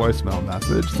leave us a voicemail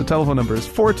message. The telephone number is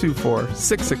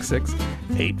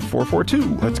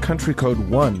 424-666-8442. That's country code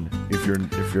 1 if you're...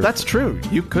 That's true.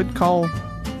 You could call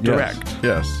direct.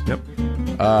 Yes. Yep.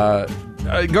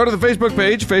 Go to the Facebook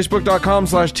page,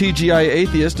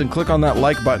 facebook.com/TGIAtheist, and click on that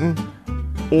like button.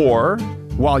 Or,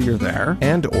 while you're there,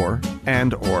 or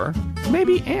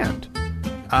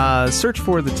search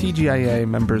for the TGIA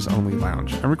Members Only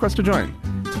Lounge and request to join.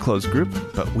 It's a closed group,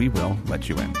 but we will let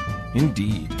you in.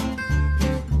 Indeed.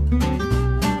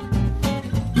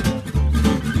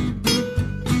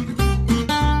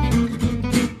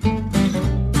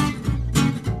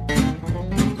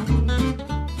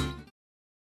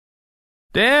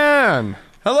 Dan!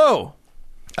 Hello.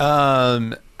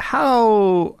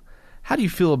 How do you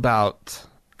feel about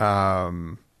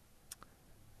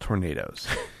tornadoes?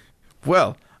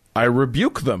 Well, I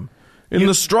rebuke them in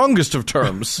the strongest of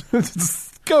terms.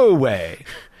 Go away.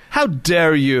 How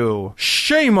dare you?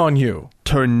 Shame on you.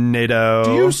 Tornado.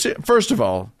 Do you see, first of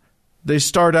all, they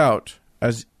start out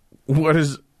as what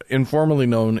is informally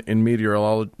known in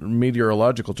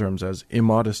meteorological terms as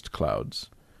immodest clouds.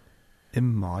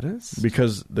 Immodest?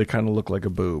 Because they kind of look like a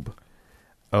boob.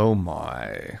 Oh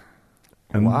my.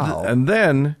 And wow.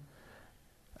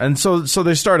 So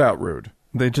they start out rude.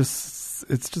 It's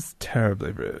just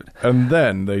terribly rude. And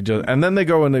then they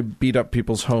go and they beat up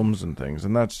people's homes and things,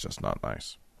 and that's just not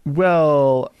nice.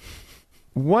 Well,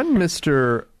 one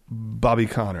Mr. Bobby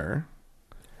Connor.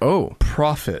 Oh.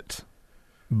 Prophet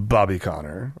Bobby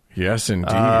Connor. Yes,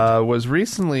 indeed. Was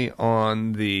recently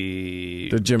on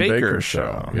the Jim Baker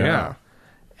show. Yeah.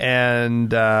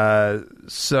 And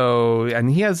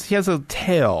he has a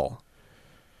tale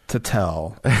to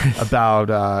tell about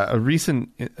a recent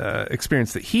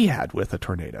experience that he had with a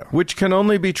tornado. Which can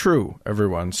only be true,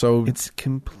 everyone. So it's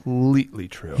completely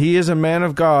true. He is a man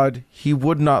of God. He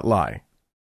would not lie.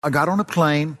 I got on a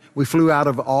plane. We flew out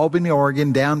of Albany,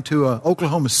 Oregon, down to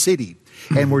Oklahoma City,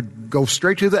 and we go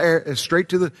straight to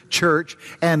the church.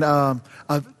 And a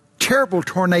terrible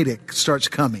tornado starts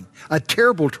coming. A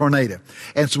terrible tornado.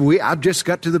 And so I just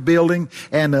got to the building,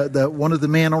 and one of the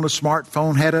men on a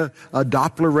smartphone had a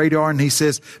Doppler radar, and he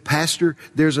says, "Pastor,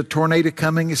 there's a tornado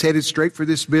coming. It's headed straight for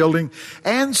this building."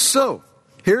 And so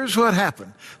here's what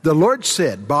happened. The Lord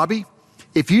said, "Bobby,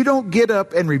 if you don't get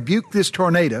up and rebuke this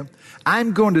tornado,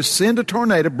 I'm going to send a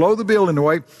tornado, blow the building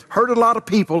away, hurt a lot of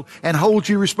people, and hold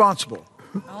you responsible."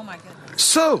 Oh my goodness.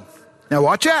 So, now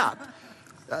watch out.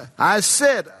 I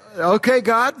said, "Okay,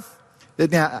 God."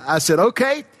 Now, I said,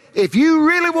 "Okay, if you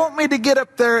really want me to get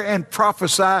up there and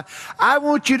prophesy, I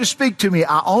want you to speak to me."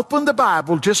 I opened the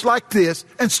Bible just like this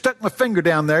and stuck my finger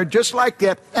down there just like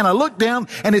that. And I looked down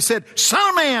and it said, "Son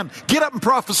of man, get up and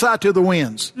prophesy to the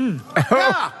winds."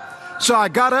 Yeah. So I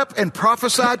got up and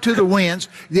prophesied to the winds,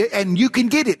 and you can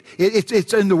get it.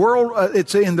 It's in the world.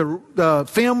 It's in the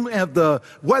film of the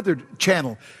Weather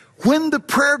Channel. When the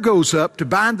prayer goes up to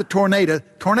bind the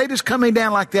tornado's coming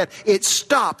down like that, it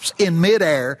stops in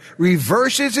midair,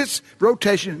 reverses its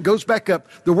rotation, goes back up.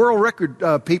 The world record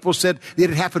people said that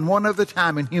it happened one other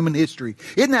time in human history.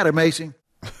 Isn't that amazing?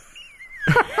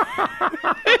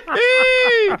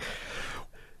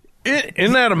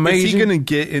 Isn't that amazing? Is he going to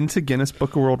get into Guinness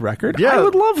Book of World Record? Yeah, I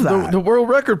would love that. The world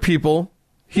record people.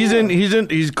 He's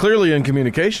clearly in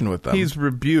communication with them. He's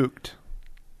rebuked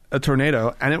a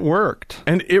tornado, and it worked.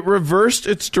 And it reversed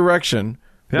its direction,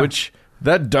 which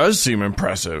that does seem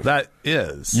impressive. That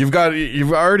is. You've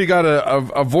already got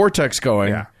a vortex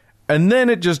going, and then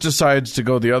it just decides to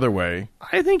go the other way.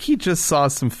 I think he just saw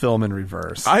some film in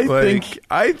reverse. I think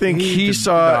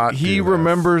he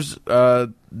remembers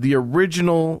the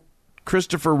original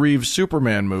Christopher Reeve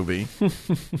Superman movie.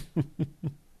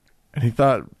 And he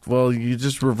thought, well, you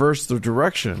just reverse the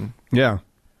direction. Yeah.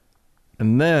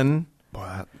 And then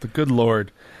boy, the good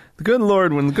Lord. The good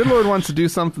Lord, when the good Lord wants to do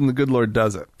something, the good Lord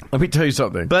does it. Let me tell you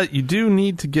something. But you do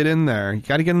need to get in there. You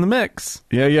got to get in the mix.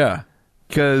 Yeah.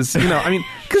 Because,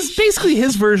 because basically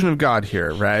his version of God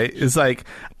here, right, is like,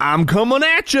 I'm coming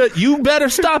at you. You better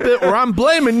stop it, or I'm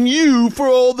blaming you for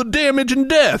all the damage and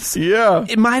deaths. Yeah.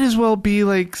 It might as well be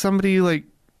like somebody like,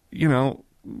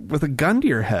 with a gun to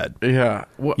your head. Yeah.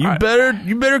 Well, you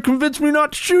better convince me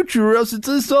not to shoot you, or else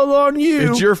it's all on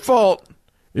you. It's your fault.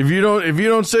 If you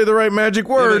don't say the right magic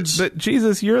words. But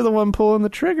Jesus, you're the one pulling the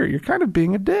trigger. You're kind of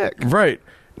being a dick. Right.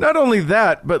 Not only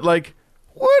that, but like,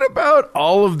 what about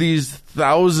all of these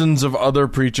thousands of other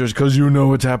preachers, because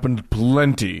it's happened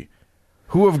plenty,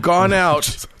 who have gone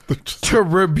out to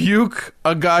rebuke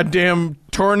a goddamn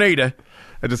tornado?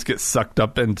 I just get sucked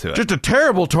up into it. Just a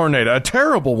terrible tornado, a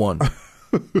terrible one.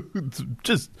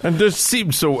 just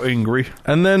seems so angry.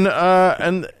 And then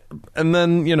and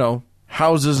then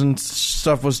houses and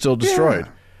stuff was still destroyed.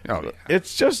 Yeah. Oh, yeah.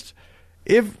 It's just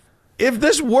if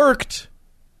this worked,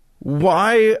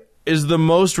 why is the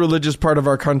most religious part of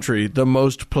our country the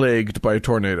most plagued by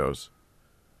tornadoes?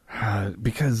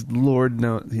 Because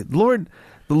the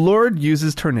Lord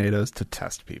uses tornadoes to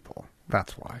test people.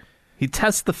 That's why. He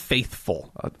tests the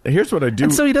faithful. Here's what I do.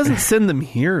 And so he doesn't send them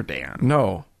here, Dan.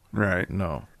 No. Right.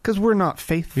 No. Because we're not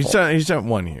faithful. He sent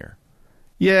one here.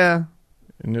 Yeah.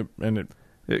 And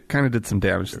it kind of did some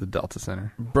damage to the Delta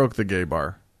Center. Broke the gay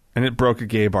bar. And it broke a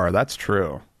gay bar. That's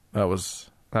true. That was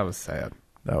sad.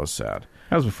 That was sad.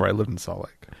 That was before I lived in Salt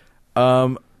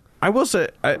Lake. I will say,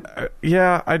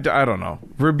 I don't know.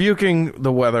 Rebuking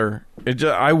the weather,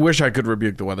 I wish I could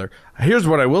rebuke the weather. Here's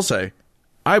what I will say.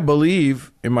 I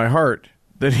believe in my heart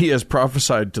that he has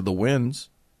prophesied to the winds.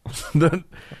 that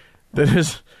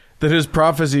his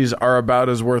prophecies are about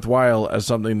as worthwhile as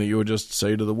something that you would just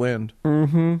say to the wind.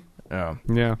 Mm-hmm.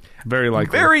 Yeah. Very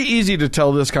likely. Very easy to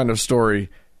tell this kind of story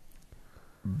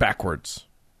backwards.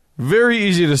 Very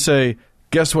easy to say,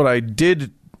 guess what I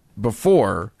did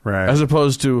before, right, as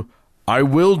opposed to I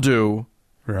will do.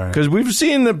 Right. Because we've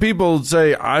seen that people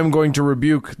say, I'm going to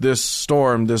rebuke this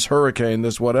storm, this hurricane,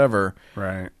 this whatever.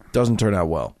 Right. Doesn't turn out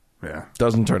well. Yeah.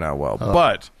 Doesn't turn out well.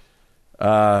 But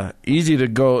easy to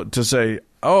go to say,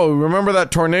 oh, remember that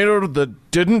tornado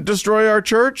that didn't destroy our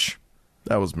church?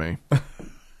 That was me.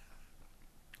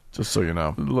 Just so you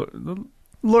know. The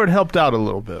Lord helped out a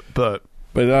little bit, but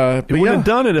he wouldn't have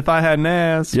done it if I hadn't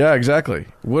asked. Yeah, exactly.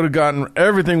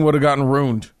 Everything would have gotten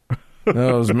ruined.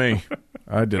 That was me.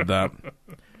 I did that.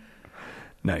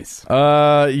 Nice.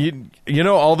 You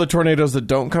know all the tornadoes that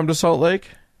don't come to Salt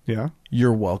Lake? Yeah.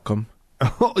 You're welcome.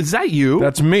 Oh, is that you?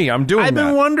 That's me. I'm doing that. I've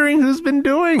been wondering who's been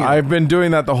doing it. I've been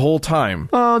doing that the whole time.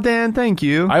 Oh, Dan, thank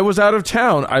you. I was out of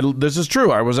town. This is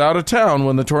true. I was out of town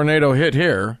when the tornado hit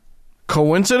here.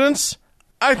 Coincidence?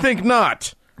 I think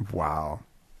not. Wow.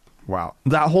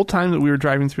 That whole time that we were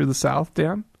driving through the South,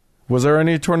 Dan? Was there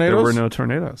any tornadoes? There were no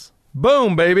tornadoes.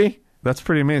 Boom, baby. That's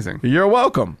pretty amazing. You're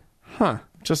welcome. Huh.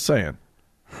 Just saying.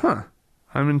 Huh.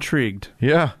 I'm intrigued.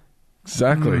 Yeah,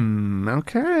 exactly.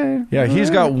 Okay. Yeah, he's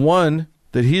got one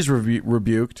that he's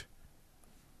rebuked.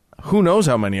 Who knows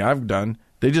how many I've done?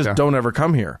 They just don't ever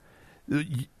come here.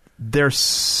 They're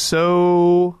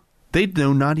so... They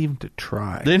know not even to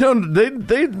try. They don't.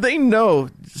 They know.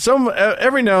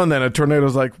 Every now and then a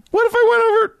tornado's like, what if I went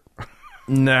over?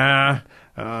 Nah.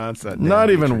 That's that.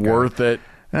 Not even worth it.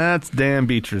 That's Dan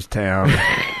Beecher's town.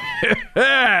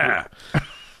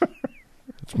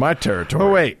 It's my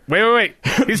territory. Oh, wait.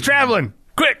 He's traveling.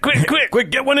 Quick.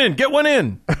 Get one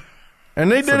in. And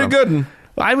they did a good one.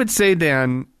 I would say,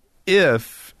 Dan,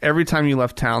 if every time you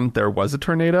left town there was a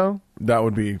tornado, that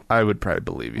would be... I would probably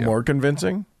believe you. More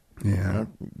convincing? Yeah.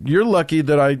 You're lucky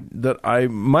that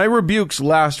my rebukes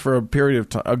last for a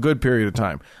good period of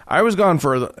time. I was gone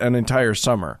for an entire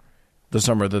summer, the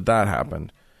summer that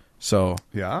happened. So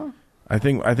yeah, I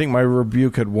think my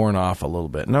rebuke had worn off a little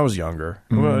bit, and I was younger.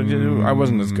 I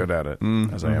wasn't as good at it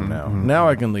as I am now. Now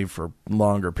I can leave for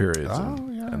longer periods,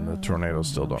 and the tornadoes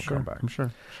still don't come back. I'm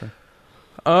sure.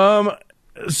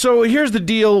 So here's the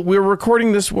deal. We're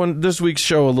recording this week's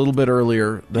show a little bit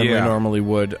earlier than we normally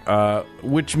would,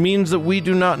 which means that we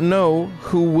do not know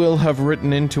who will have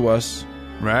written into us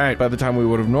right by the time we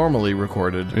would have normally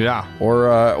recorded. Yeah.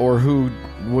 Or who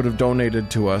would have donated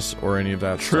to us or any of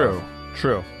that stuff.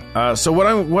 True. So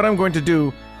what I'm going to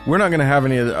do, we're not going to have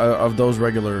any of those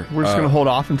regular... We're just going to hold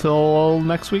off until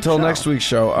next week's show. Next week's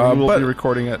show. We'll be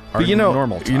recording it our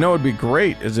normal time. You know what would be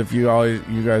great is if you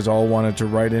guys all wanted to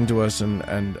write into us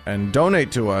and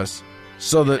donate to us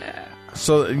so that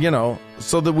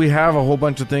we have a whole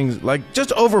bunch of things, like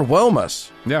just overwhelm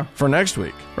us for next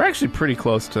week. We're actually pretty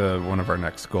close to one of our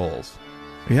next goals.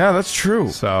 Yeah, that's true.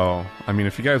 So, I mean,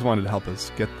 if you guys wanted to help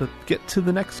us get to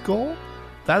the next goal,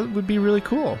 that would be really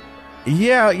cool.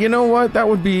 Yeah, you know what? That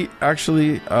would be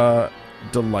actually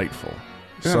delightful.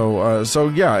 Yeah. So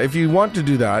if you want to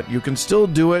do that, you can still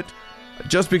do it.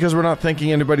 Just because we're not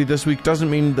thanking anybody this week doesn't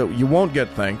mean that you won't get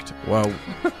thanked. Well,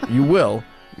 you will.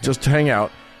 Just hang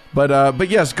out. But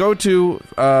yes, go to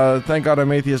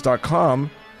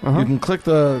thankgodimatheist.com. You can click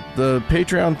the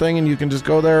Patreon thing, and you can just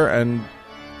go there and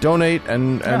donate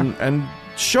and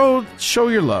show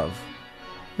your love.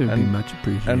 It would be much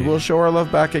appreciated. And we'll show our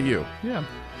love back at you. Yeah.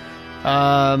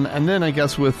 And then I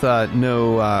guess with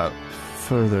no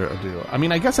further ado, I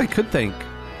mean, I guess I could thank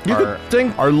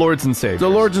our Lords and Saviors. The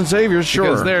Lords and Saviors,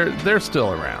 sure. Because they're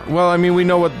still around. Well, I mean, we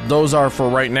know what those are for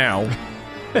right now.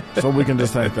 So we can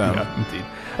just thank them. Yeah, indeed.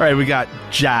 All right, we got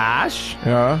Josh.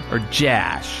 Yeah. Or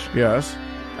Jash. Yes.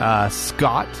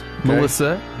 Scott. Okay.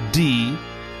 Melissa. D.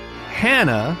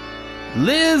 Hannah.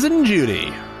 Liz and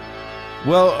Judy.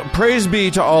 Well, praise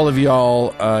be to all of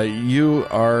y'all.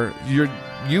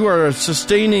 you are a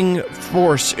sustaining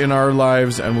force in our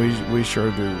lives, and we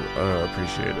sure do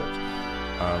appreciate it.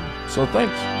 So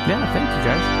thanks. Yeah, thank you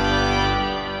guys.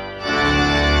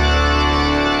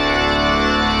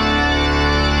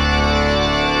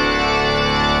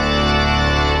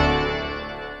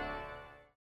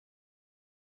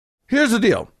 Here's the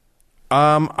deal.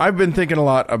 I've been thinking a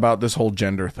lot about this whole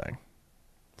gender thing,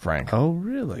 Frank. Oh,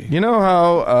 really? You know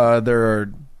how there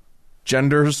are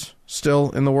genders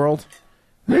still in the world?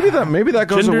 Maybe that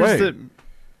goes away.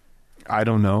 I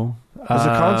don't know. As a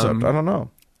concept, I don't know.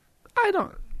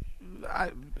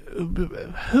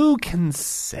 Who can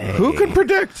say? Who can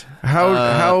predict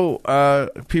how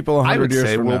people 100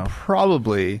 years from we'll now?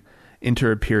 probably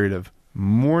enter a period of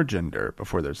more gender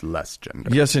before there's less gender.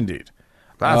 Yes, indeed.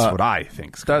 That's what I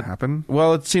think's going to happen.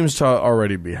 Well, it seems to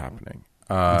already be happening.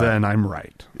 Then I'm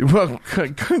right. Well,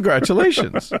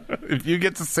 congratulations. If you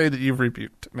get to say that you've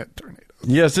rebuked tornadoes.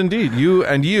 Yes, indeed. You.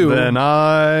 Then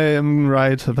I am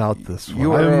right about this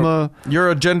one. You're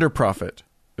a gender prophet,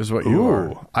 is what you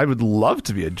are. I would love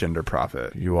to be a gender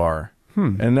prophet. You are.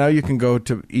 And now you can go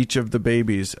to each of the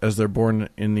babies as they're born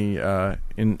in the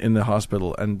in the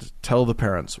hospital and tell the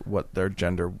parents what their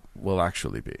gender will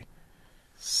actually be.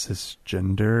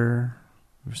 Cisgender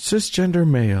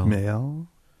male. Male.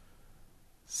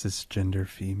 Cisgender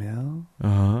female.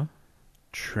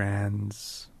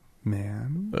 Trans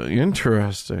man.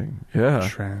 Interesting. Yeah.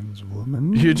 Trans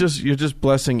woman. You're just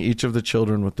blessing each of the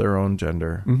children with their own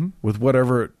gender, with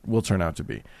whatever it will turn out to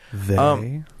be.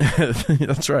 They.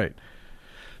 That's right.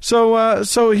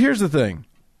 So here's the thing.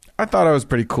 I thought I was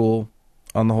pretty cool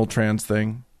on the whole trans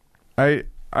thing.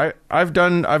 I've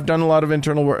done a lot of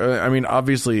internal work. I mean,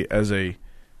 obviously, as a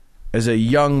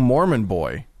young Mormon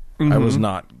boy, I was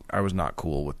not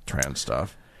cool with trans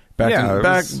stuff. Back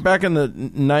in the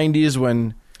 90s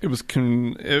when it was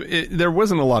there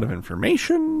wasn't a lot of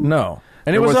information. No,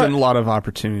 and there wasn't a lot of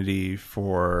opportunity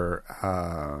for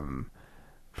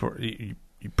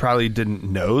you probably didn't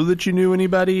know that you knew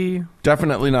anybody.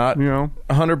 Definitely not.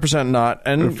 100% not.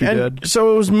 And if you did.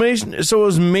 So it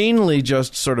was mainly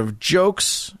just sort of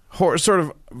jokes, sort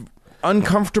of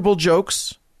uncomfortable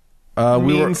jokes.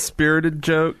 Mean-spirited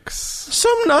jokes.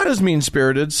 Some not as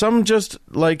mean-spirited. Some just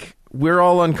like, we're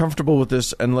all uncomfortable with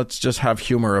this and let's just have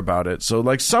humor about it. So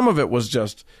like some of it was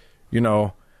just,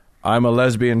 I'm a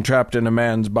lesbian trapped in a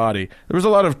man's body. There was a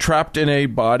lot of trapped in a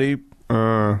body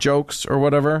jokes or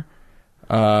whatever.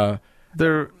 But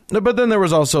then there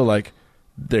was also like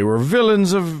they were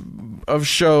villains of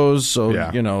shows, so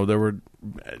there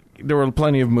were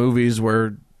plenty of movies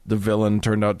where the villain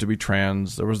turned out to be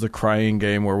trans. There was the Crying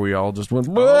Game where we all just went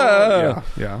there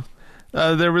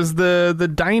was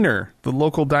the diner, the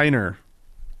local diner.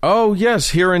 Oh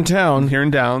yes, here in town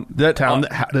that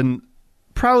had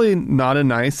probably not a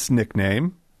nice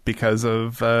nickname because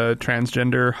of a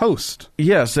transgender host.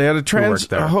 Yes, they had a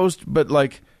trans host, but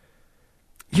like.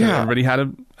 Yeah, everybody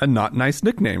had a not nice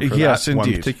nickname for that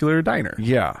one particular diner.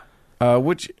 Yeah,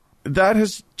 which that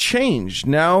has changed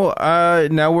now.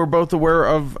 Now we're both aware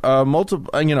of multiple,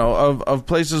 of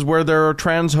places where there are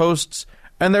trans hosts,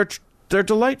 and they're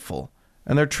delightful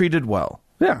and they're treated well.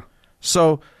 Yeah.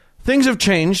 So things have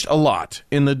changed a lot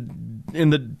in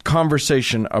the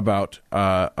conversation about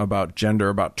gender,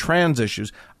 about trans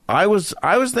issues. I was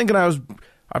thinking I was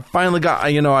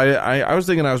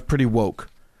pretty woke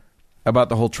about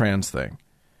the whole trans thing.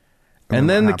 And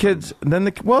then the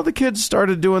kids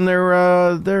started doing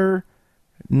their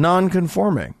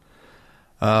non-conforming.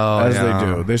 As they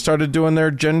do. They started doing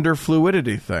their gender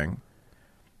fluidity thing.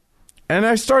 And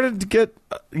I started to get,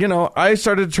 I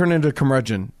started to turn into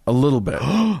curmudgeon a little bit.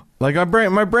 Like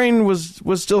my brain was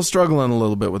still struggling a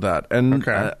little bit with that. And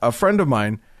a friend of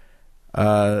mine,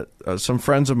 some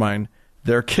friends of mine,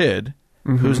 their kid,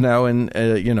 who's now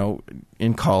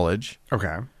in college.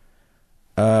 Okay.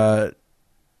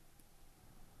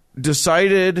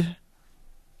 Decided,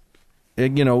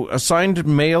 assigned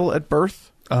male at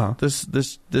birth.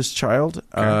 This child,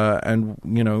 and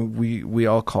we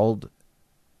all called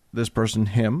this person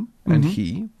him and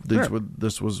he.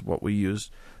 This was what we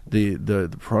used, the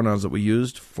pronouns that we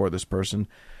used for this person.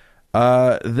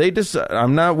 We're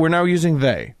now using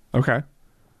they. Okay.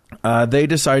 They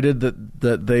decided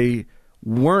that they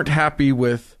weren't happy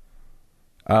with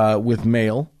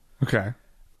male. Okay.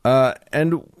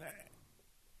 And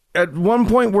at one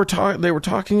point they were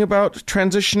talking about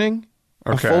transitioning,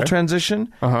 a full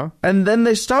transition, and then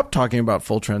they stopped talking about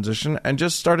full transition and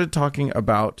just started talking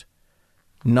about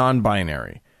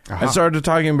non-binary. And started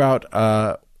talking about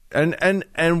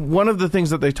and one of the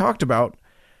things that they talked about,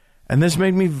 and this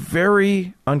made me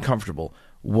very uncomfortable,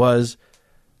 was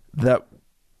that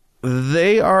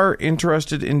they are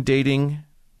interested in dating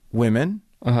women.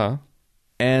 Uh-huh.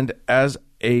 And as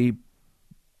a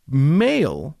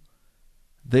male,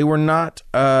 they were not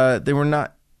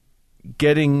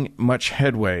getting much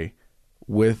headway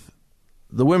with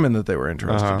the women that they were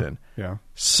interested in. Yeah.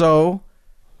 So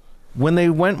when they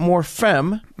went more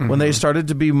femme, when they started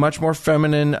to be much more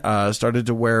feminine, started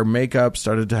to wear makeup,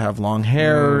 started to have long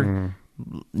hair,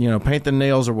 paint the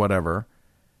nails or whatever,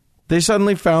 they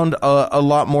suddenly found a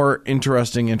lot more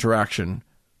interesting interaction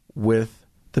with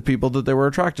the people that they were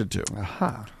attracted to.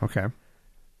 Aha. Okay.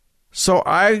 So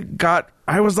I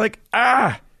was like,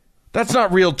 that's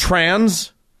not real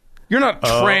trans. You're not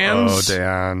trans. Oh,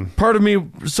 Dan. Part of me,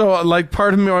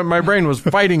 my brain was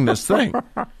fighting this thing.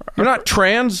 You're not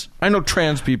trans. I know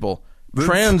trans people.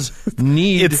 Trans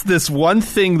need. It's this one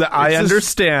thing that I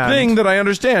understand. Thing that I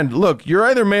understand. Look, you're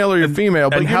either male or you're female,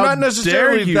 but you're not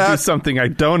necessarily dare you that. do something I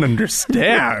don't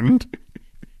understand.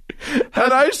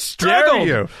 And I struggled.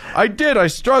 You? I did. I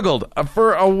struggled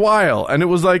for a while, and it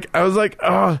was like I was like,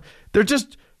 oh, they're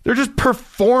just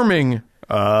performing.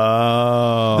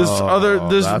 That's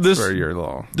where you're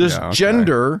low. This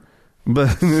gender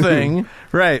thing,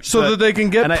 right? So that they can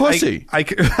get pussy.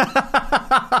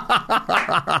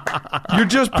 You're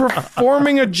just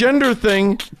performing a gender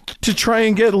thing to try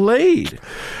and get laid.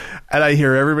 And I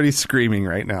hear everybody screaming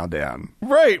right now, Dan.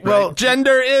 Right. Well,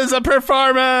 gender is a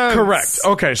performance. Correct.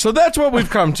 Okay, so that's what we've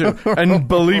come to. And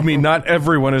believe me, not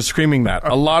everyone is screaming that.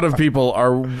 A lot of people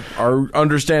are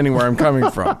understanding where I'm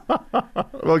coming from.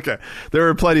 Okay. There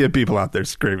are plenty of people out there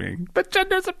screaming, but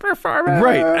gender's a performance.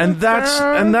 Right. And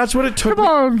that's what it took me.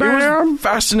 Come on, man. It was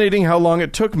fascinating how long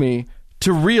it took me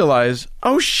to realize,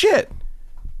 oh shit,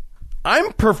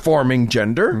 I'm performing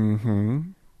gender.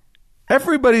 Mm-hmm.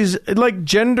 Everybody's like,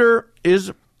 gender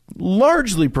is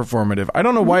largely performative. I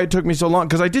don't know why it took me so long,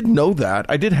 because I did know that.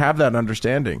 I did have that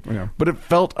understanding. Yeah. But it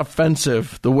felt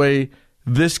offensive the way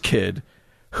this kid,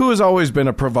 who has always been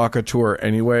a provocateur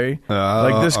anyway,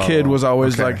 like this kid was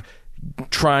always like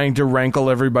trying to rankle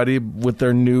everybody with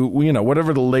their new,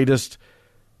 whatever the latest,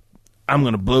 I'm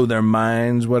going to blow their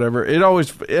minds, whatever. It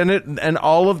always, and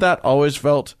all of that always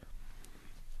felt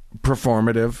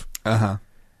performative. Uh-huh.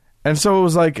 And so it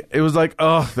was like,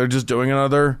 oh, they're just doing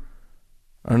another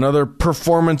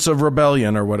performance of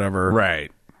rebellion or whatever.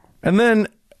 Right. And then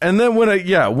when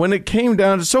it came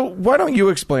down to, so why don't you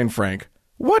explain, Frank?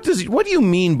 What do you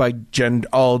mean by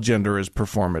all gender is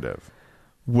performative?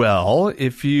 Well,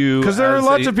 if you, because there are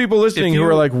lots of people listening who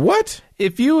are like, what?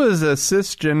 If you as a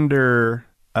cisgender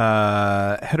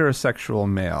heterosexual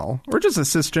male, or just a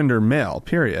cisgender male,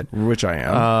 period, which I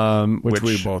am, which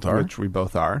we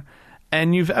both are.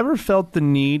 And you've ever felt the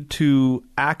need to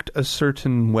act a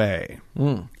certain way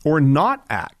or not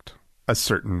act a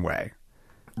certain way.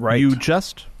 Right. You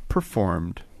just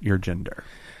performed your gender.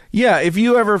 Yeah, if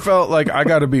you ever felt like I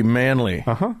got to be manly.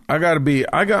 I'm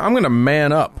going to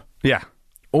man up. Yeah.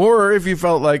 Or if you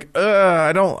felt like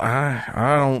I don't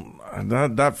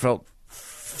that felt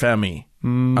femmy. I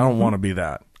don't want to be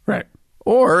that. Right.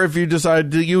 Or if you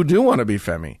decide that you do want to be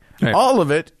femmy. Right. All of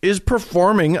it is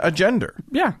performing a gender.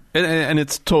 Yeah, and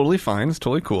it's totally fine. It's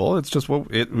totally cool. It's just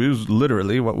it was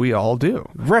literally what we all do.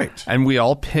 Right. And we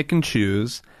all pick and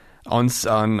choose on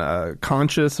a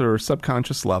conscious or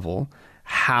subconscious level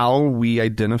how we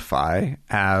identify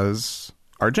as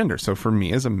our gender. So for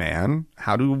me as a man,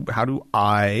 how do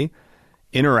I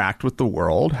interact with the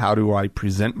world? How do I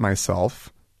present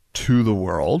myself to the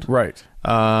world? Right.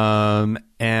 And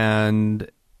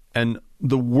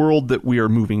the world that we are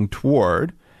moving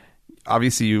toward,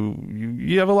 obviously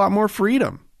you have a lot more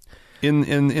freedom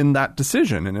in that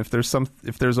decision. And if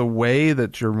there's a way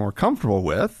that you're more comfortable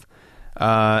with,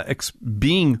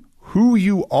 being who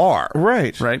you are,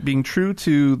 right, being true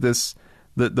to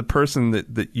the person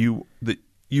that you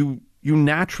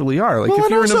naturally are. Like, well, if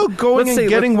and you're also going and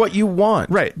getting what you want,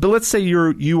 right? But let's say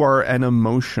you are an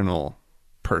emotional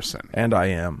person, and I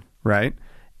am, right,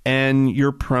 and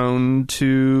you're prone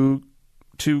to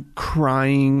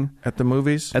crying at the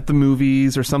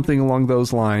movies or something along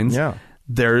those lines. Yeah.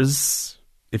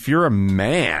 If you're a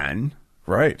man,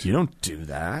 right, you don't do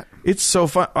that. It's so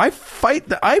fun.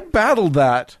 I battle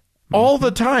that all the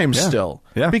time still.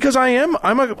 Yeah. Because I'm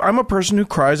a person who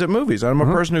cries at movies. I'm a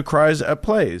person who cries at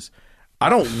plays. I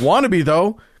don't want to be,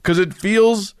 though, because it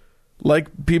feels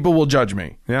like people will judge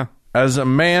me. Yeah. As a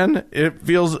man, it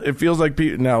feels like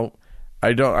people. Now,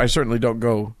 I certainly don't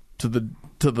go to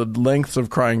the lengths of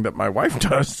crying that my wife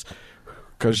does,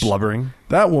 because blubbering.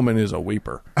 That woman is a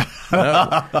weeper.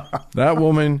 That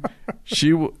woman,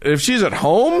 if she's at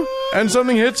home and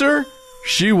something hits her,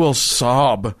 she will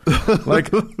sob, like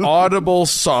audible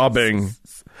sobbing.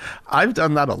 I've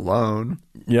done that alone.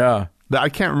 Yeah. I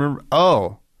can't remember.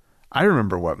 Oh, I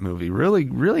remember what movie really,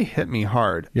 really hit me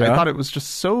hard. Yeah? I thought it was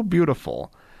just so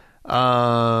beautiful.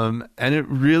 And it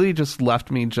really just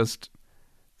left me just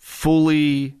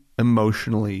fully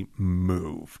emotionally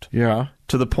moved. Yeah.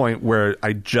 To the point where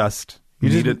I just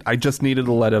needed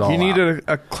to let it all out. You needed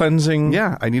a cleansing.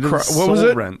 Yeah, I needed a soul what was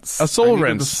it? rinse. A soul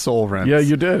rinse. A soul rinse. Yeah,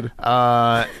 you did.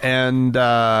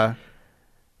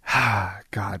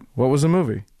 God, What was the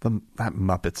movie? that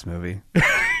Muppets movie.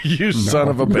 You son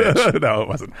of a bitch. No, it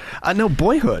wasn't. No,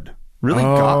 Boyhood really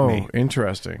got me.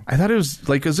 Interesting. I thought it was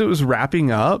like, as it was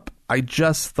wrapping up, I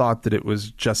just thought that it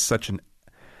was just such an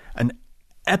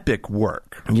epic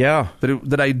work. Yeah.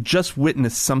 That I just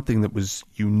witnessed something that was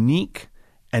unique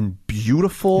and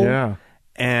beautiful. Yeah.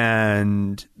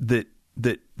 And that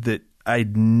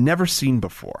I'd never seen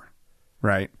before.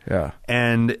 Right. Yeah.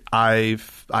 And I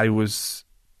was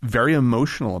very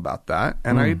emotional about that,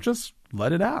 and I just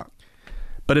let it out.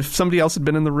 But if somebody else had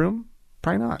been in the room,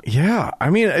 probably not. Yeah. I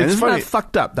mean, it's Isn't funny. that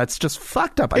fucked up? That's just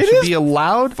fucked up. I It should is be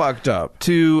allowed fucked up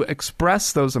to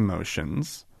express those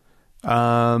emotions.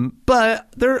 But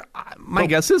my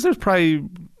guess is there's probably,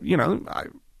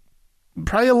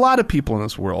 probably a lot of people in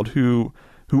this world who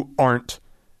aren't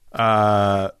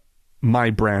my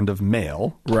brand of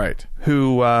male, Right.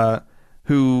 who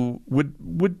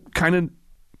would kind of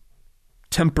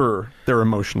temper their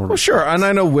emotional Well, sure, and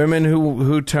I know women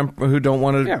who don't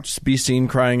want to Yeah. be seen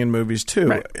crying in movies too.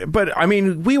 Right. But I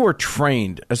mean, we were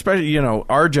trained, especially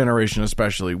our generation,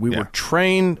 especially we were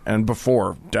trained, and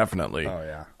before definitely,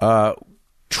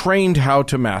 trained how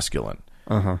to masculine.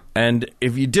 And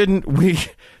if you didn't,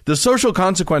 the social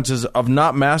consequences of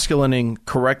not masculining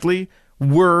correctly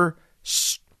were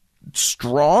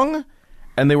strong,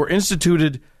 and they were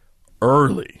instituted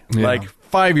early, like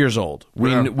 5 years old.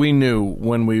 We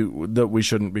knew that we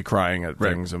shouldn't be crying at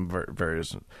things and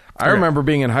various. I remember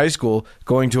being in high school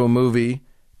going to a movie.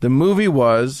 The movie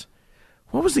was,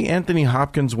 what was the Anthony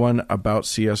Hopkins one about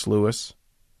C.S. Lewis?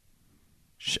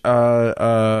 Do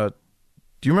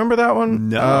you remember that one?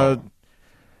 No.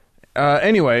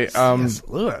 Anyway, C.S.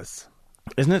 Lewis.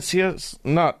 isn't it C.S.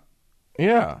 Not?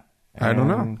 Yeah. I don't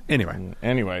know.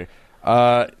 Anyway.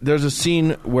 There's a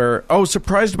scene where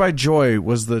Surprised by Joy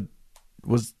was the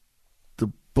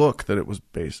book that it was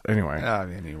based. Anyway.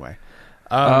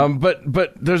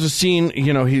 But there's a scene,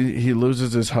 he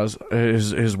loses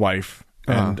his wife,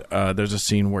 and there's a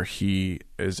scene where he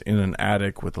is in an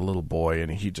attic with a little boy,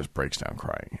 and he just breaks down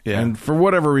crying. Yeah. And for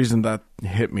whatever reason, that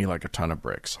hit me like a ton of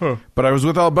bricks. But I was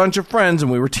with a bunch of friends,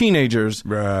 and we were teenagers,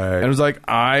 Right. and it was like,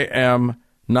 I am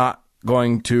not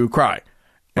going to cry.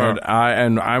 And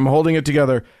I'm holding it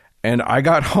together. And I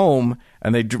got home,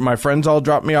 and my friends all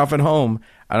dropped me off at home,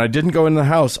 and I didn't go in the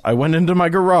house. I went into my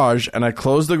garage, and I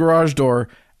closed the garage door,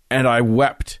 and I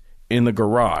wept in the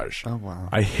garage. Oh, wow.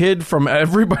 I hid from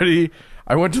everybody.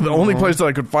 I went to the only place that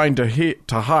I could find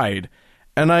to hide,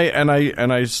 and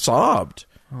I sobbed.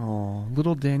 Oh,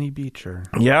 little Danny Beecher.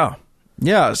 Yeah.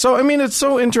 So I mean, it's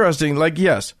so interesting. Like,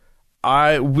 yes,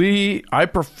 I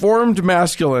performed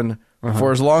masculine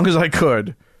for as long as I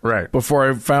could. Right. Before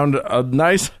I found a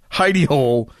nice hidey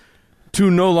hole to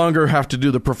no longer have to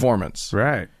do the performance.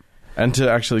 Right. And to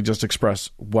actually just express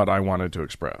what I wanted to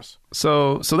express.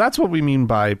 So that's what we mean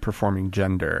by performing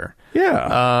gender. Yeah.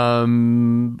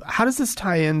 How does this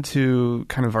tie into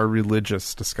kind of our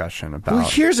religious discussion about... Well,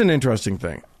 here's an interesting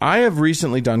thing. I have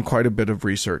recently done quite a bit of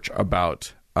research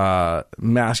about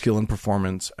masculine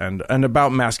performance and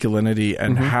about masculinity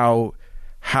and how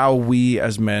we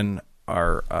as men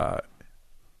are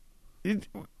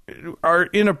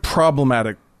in a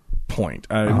problematic point.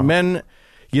 Men,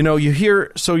 you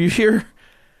hear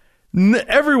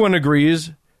everyone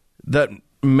agrees that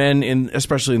men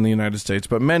especially in the United States,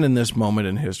 but men in this moment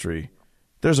in history,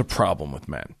 there's a problem with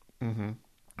men.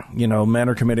 Men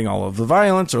are committing all of the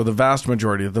violence, or the vast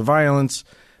majority of the violence.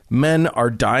 Men are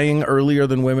dying earlier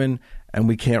than women, and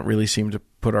we can't really seem to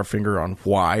put our finger on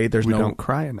why. We don't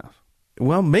cry enough.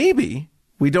 Well, maybe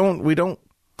we don't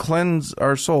cleanse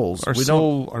our souls. Our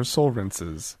soul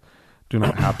rinses do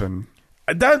not happen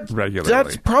regularly.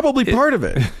 That's probably part of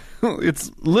it. It's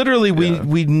literally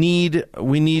we need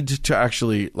to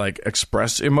actually like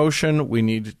express emotion.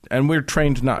 And we're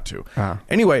trained not to.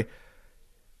 Anyway,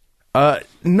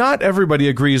 not everybody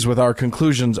agrees with our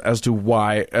conclusions as to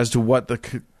what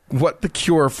the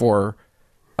cure for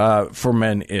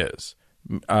men is.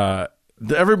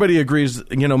 Everybody agrees.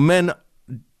 Men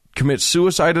commit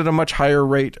suicide at a much higher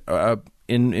rate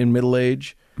in middle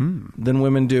age than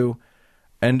women do,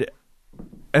 and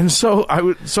And so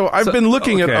I've been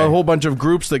looking at a whole bunch of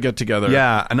groups that get together.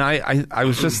 Yeah, and I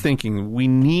was just thinking we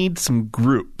need some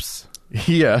groups.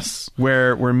 Yes.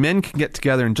 Where men can get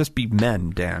together and just be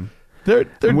men, Dan. There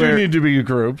do need to be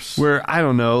groups. Where, I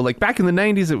don't know, like back in the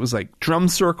 90s, it was like drum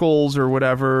circles or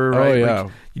whatever, right? Oh, yeah.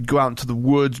 Like you'd go out into the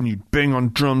woods and you'd bang on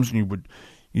drums and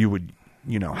you would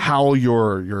howl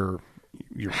your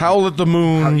howl at the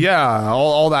moon.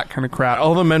 All that kind of crap.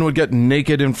 All the men would get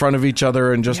naked in front of each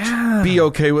other and just be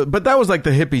okay with. But that was like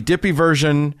the hippy dippy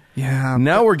version. Yeah.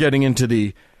 Now we're getting into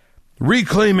the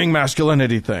reclaiming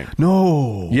masculinity thing.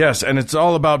 No. Yes, and it's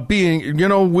all about being.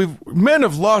 Men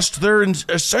have lost their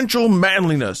essential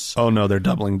manliness. Oh no, they're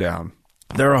doubling down.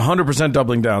 They're 100%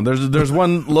 doubling down. There's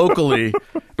one locally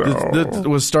that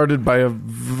was started by a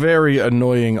very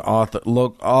annoying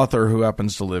author who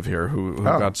happens to live here who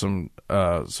got some.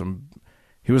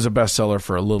 He was a bestseller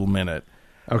for a little minute.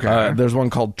 Okay. There's one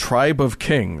called Tribe of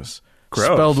Kings, Gross.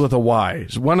 Spelled with a Y.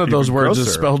 One of those words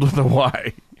is spelled with a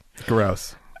Y.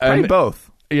 Gross. And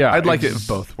both. Yeah, I'd like it if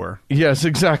both were. Yes,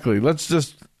 exactly. Let's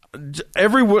just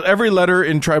every letter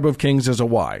in Tribe of Kings is a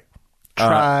Y.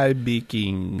 Tribe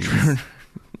Kings.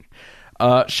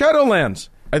 Shadowlands.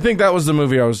 I think that was the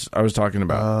movie I was talking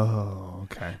about. Oh,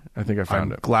 okay. I think I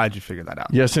found it. Glad you figured that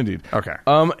out. Yes, indeed. Okay.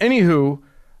 Anywho,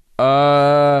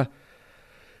 all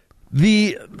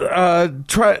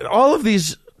of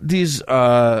these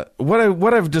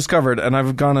what I've discovered, and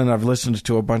I've gone and I've listened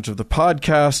to a bunch of the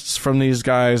podcasts from these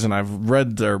guys, and I've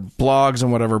read their blogs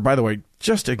and whatever. By the way,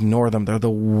 just ignore them. They're the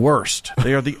worst.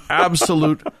 They are the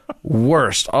absolute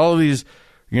worst. All of these,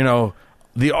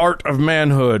 the art of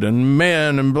manhood and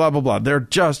man and blah, blah, blah. They're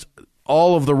just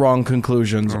all of the wrong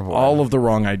conclusions, all of the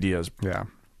wrong ideas. Yeah.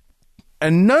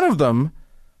 And none of them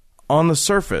on the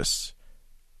surface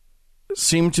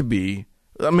seem to be,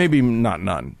 maybe not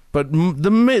none, but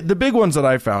the big ones that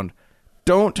I found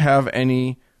don't have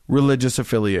any religious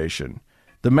affiliation.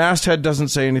 The masthead doesn't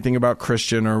say anything about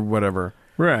Christian or whatever.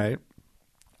 Right.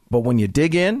 But when you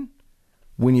dig in,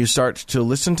 when you start to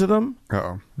listen to them,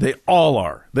 they all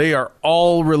are. They are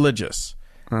all religious.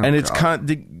 And it's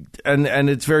and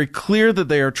it's very clear that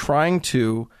they are trying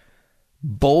to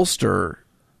bolster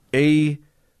their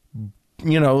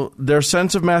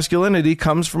sense of masculinity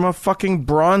comes from a fucking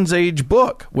Bronze Age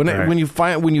book. When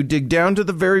you dig down to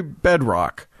the very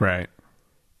bedrock, right,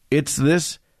 it's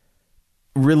this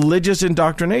religious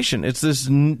indoctrination. It's this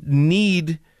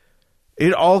need.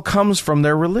 It all comes from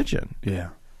their religion. Yeah.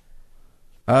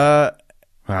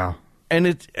 Wow. And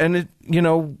it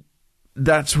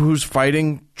that's who's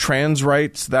fighting trans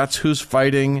rights. That's who's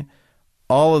fighting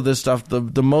all of this stuff.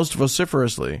 The most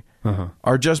vociferously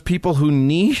are just people who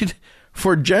need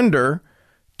for gender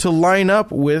to line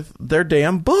up with their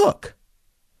damn book.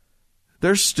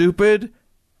 Their stupid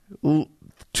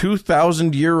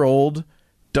 2,000-year-old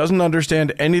doesn't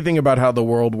understand anything about how the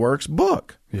world works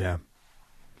book. Yeah.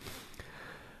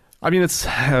 I mean,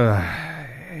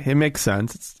 it makes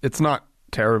sense. It's not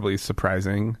terribly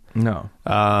surprising. No.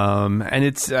 And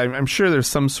I'm sure there's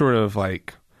some sort of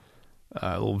like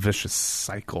a little vicious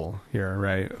cycle here,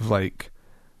 right? Of like,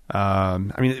 I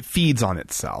mean, it feeds on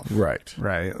itself. Right.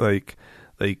 Right. Like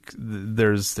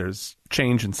there's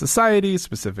change in society,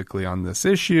 specifically on this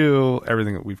issue,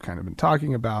 everything that we've kind of been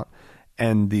talking about.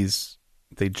 And they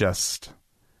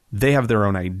have their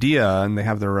own idea and they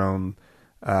have their own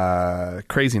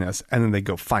craziness, and then they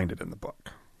go find it in the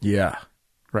book. Yeah.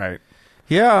 Right.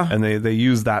 Yeah. And they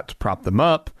use that to prop them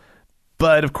up.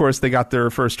 But of course they got their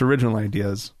first original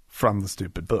ideas from the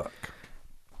stupid book.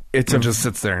 It just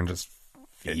sits there and just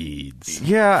feeds.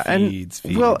 Yeah. Feeds.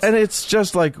 Well, and it's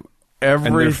just like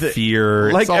everything.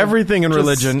 Fear. Like everything in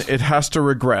religion, it has to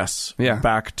regress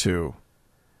back to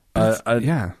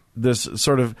this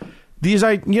sort of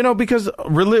because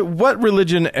what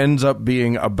religion ends up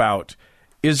being about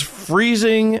is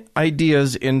freezing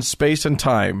ideas in space and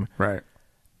time, right,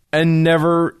 and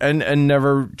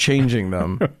never changing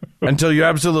them until you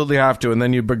absolutely have to, and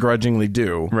then you begrudgingly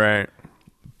do, right.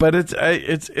 But it's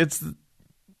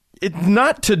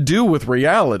not to do with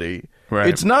reality. Right.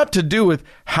 It's not to do with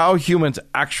how humans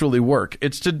actually work.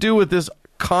 It's to do with this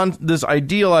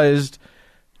idealized,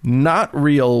 not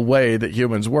real way that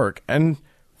humans work, and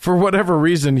for whatever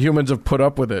reason, humans have put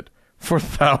up with it for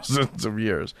thousands of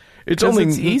years. It's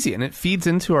easy, and it feeds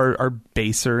into our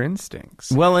baser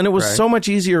instincts. Well, and it was so much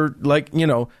easier. Like,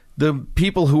 the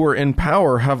people who are in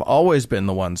power have always been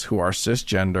the ones who are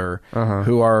cisgender,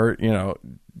 who are,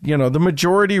 the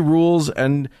majority rules,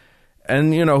 and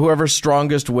whoever's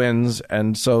strongest wins.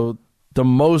 And so the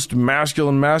most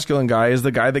masculine guy is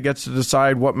the guy that gets to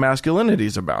decide what masculinity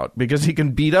is about, because he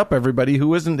can beat up everybody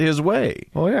who isn't his way.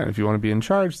 Well, yeah. If you want to be in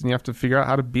charge, then you have to figure out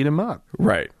how to beat him up.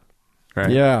 Right. Right.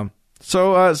 Yeah.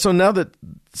 So now that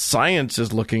science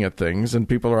is looking at things and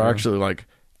people are actually like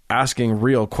asking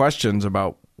real questions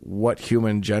about what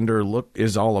human gender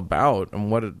is all about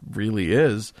and what it really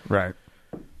is, Right.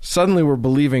 suddenly we're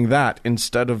believing that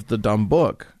instead of the dumb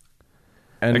book.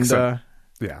 And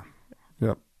Yeah.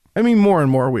 Yep. I mean, more and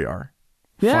more we are.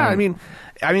 Yeah. Fine.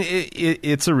 I mean,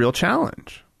 it's a real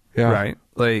challenge. Yeah. Right.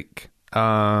 Like,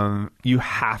 you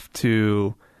have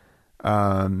to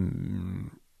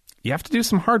do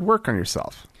some hard work on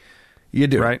yourself. You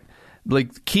do. Right.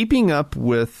 Like keeping up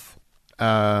with,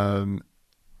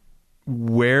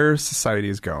 where society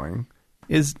is going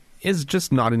is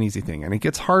just not an easy thing. And it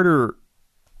gets harder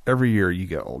every year you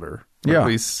get older. Or Yeah. At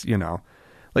least,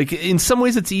 like in some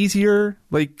ways it's easier,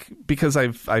 like because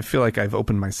I feel like I've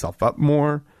opened myself up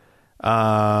more.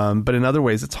 But in other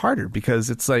ways it's harder because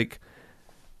it's like,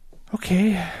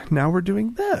 okay, now we're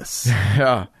doing this.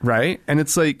 Yeah. Right. And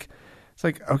it's like,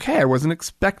 okay, I wasn't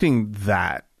expecting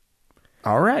that.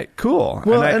 All right, cool.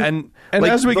 Well, and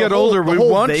like, as we get older, we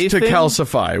want to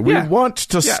calcify. We want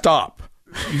to stop.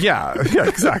 Yeah,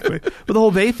 exactly. But the whole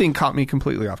they thing caught me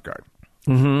completely off guard.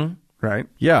 Mm-hmm. Right?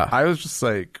 Yeah. I was just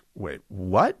like, wait,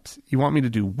 what? You want me to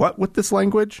do what with this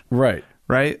language? Right.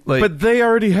 Right? Like, But they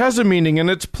already has a meaning and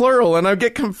it's plural and I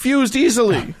get confused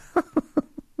easily.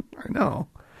 I know.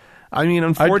 I mean,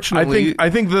 unfortunately, I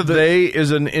think the they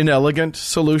is an inelegant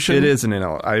solution. it is an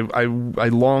I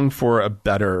long for a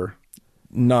better,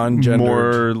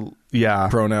 non-gendered more,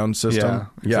 pronoun system.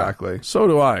 Yeah, exactly. So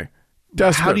do I.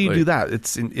 Desperately. How do you do that?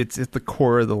 It's at the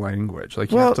core of the language.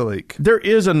 Like you have to like. There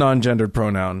is a non-gendered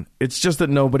pronoun. It's just that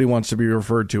nobody wants to be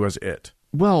referred to as it.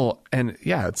 Well, and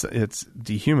yeah, it's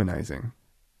dehumanizing.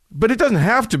 But it doesn't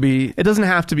have to be. It doesn't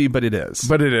have to be, but it is.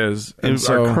 But it is. And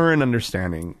so, our current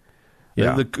understanding,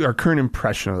 our current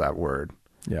impression of that word,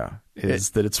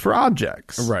 is that it's for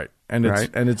objects, right? And right?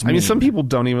 it's. I mean, some people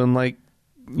don't even like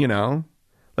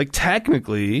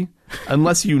technically,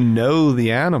 unless you know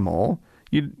the animal,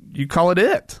 you call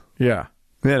it. Yeah.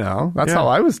 That's how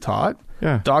I was taught.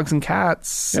 Yeah. Dogs and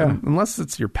cats, unless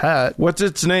it's your pet. What's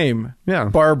its name? Yeah.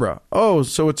 Barbara. Oh,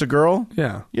 so it's a girl?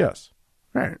 Yeah. Yes.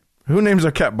 Right. Who names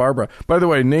their cat Barbara? By the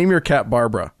way, name your cat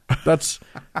Barbara. That's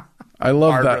I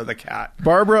love Barbara that. the cat.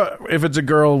 Barbara if it's a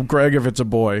girl, Greg if it's a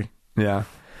boy. Yeah.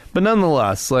 But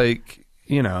nonetheless, like,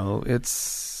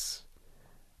 it's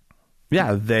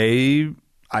I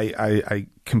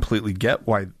completely get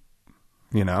why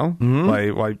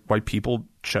why people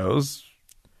chose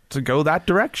to go that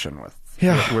direction with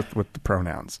the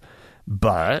pronouns.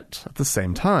 But at the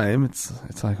same time, it's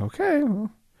like, okay,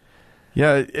 well,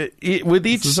 yeah, with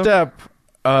each step,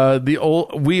 we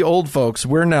old folks,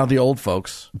 we're now the old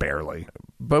folks. Barely.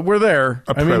 But we're there.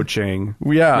 Approaching. I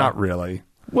mean, yeah. Not really.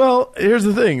 Well, here's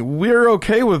the thing. We're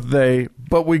okay with they,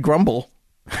 but we grumble.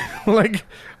 Like,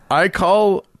 I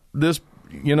call this,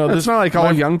 it's not like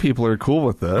all young people are cool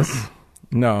with this.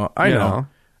 No, I know.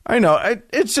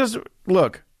 It's just,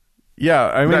 look. Yeah,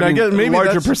 I mean, I guess maybe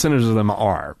larger percentage of them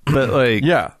are, but like,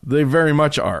 yeah, they very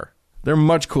much are. They're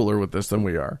much cooler with this than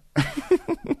we are.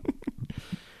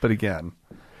 But again,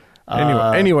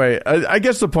 anyway, I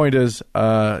guess the point is,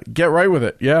 get right with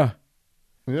it. Yeah.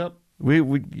 Yep. We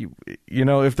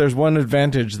if there's one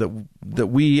advantage that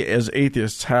we as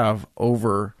atheists have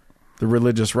over the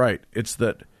religious right, it's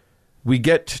that we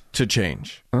get to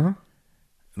change. Uh-huh.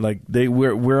 Like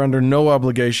we're under no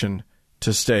obligation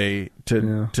to stay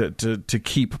to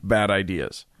keep bad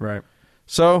ideas. Right.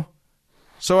 So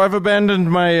I've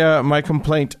abandoned my my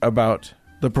complaint about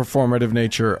the performative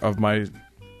nature of my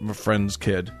friend's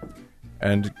kid,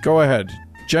 and go ahead,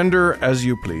 gender as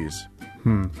you please,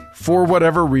 for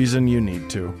whatever reason you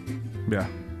need to. Yeah.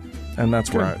 And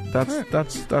that's where that's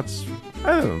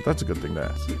I don't know, that's a good thing to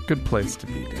ask. Good place to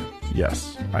be, Dan.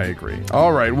 Yes, I agree.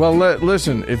 All right. Well,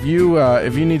 listen. If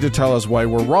you need to tell us why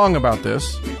we're wrong about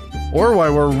this, or why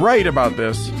we're right about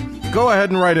this, go ahead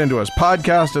and write into us.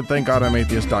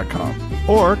 podcast@thankgodimatheist.com.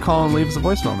 Or call and leave us a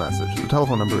voicemail message. The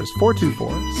telephone number is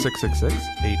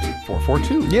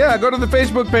 424-666-8442. Yeah, go to the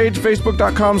Facebook page,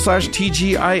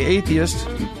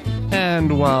 facebook.com/TGIAtheist.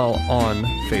 And while on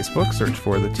Facebook, search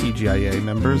for the TGIA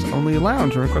Members Only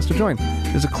Lounge and request to join.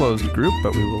 It's a closed group,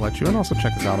 but we will let you in. Also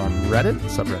check us out on Reddit.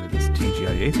 Subreddit is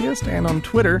TGI Atheist. And on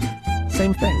Twitter,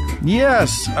 same thing.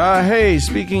 Yes. Hey,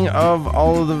 speaking of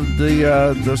all of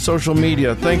the social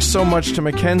media, thanks so much to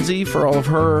Mackenzie for all of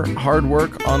her hard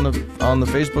work on the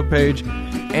Facebook page,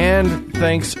 and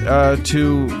thanks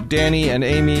to Danny and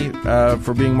Amy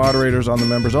for being moderators on the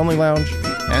Members Only Lounge.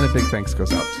 And a big thanks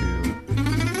goes out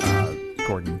to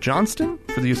Gordon Johnston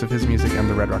for the use of his music, and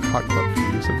the Red Rock Hot Club for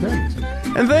the use of their music.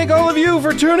 And thank all of you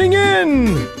for tuning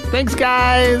in. Thanks,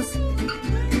 guys.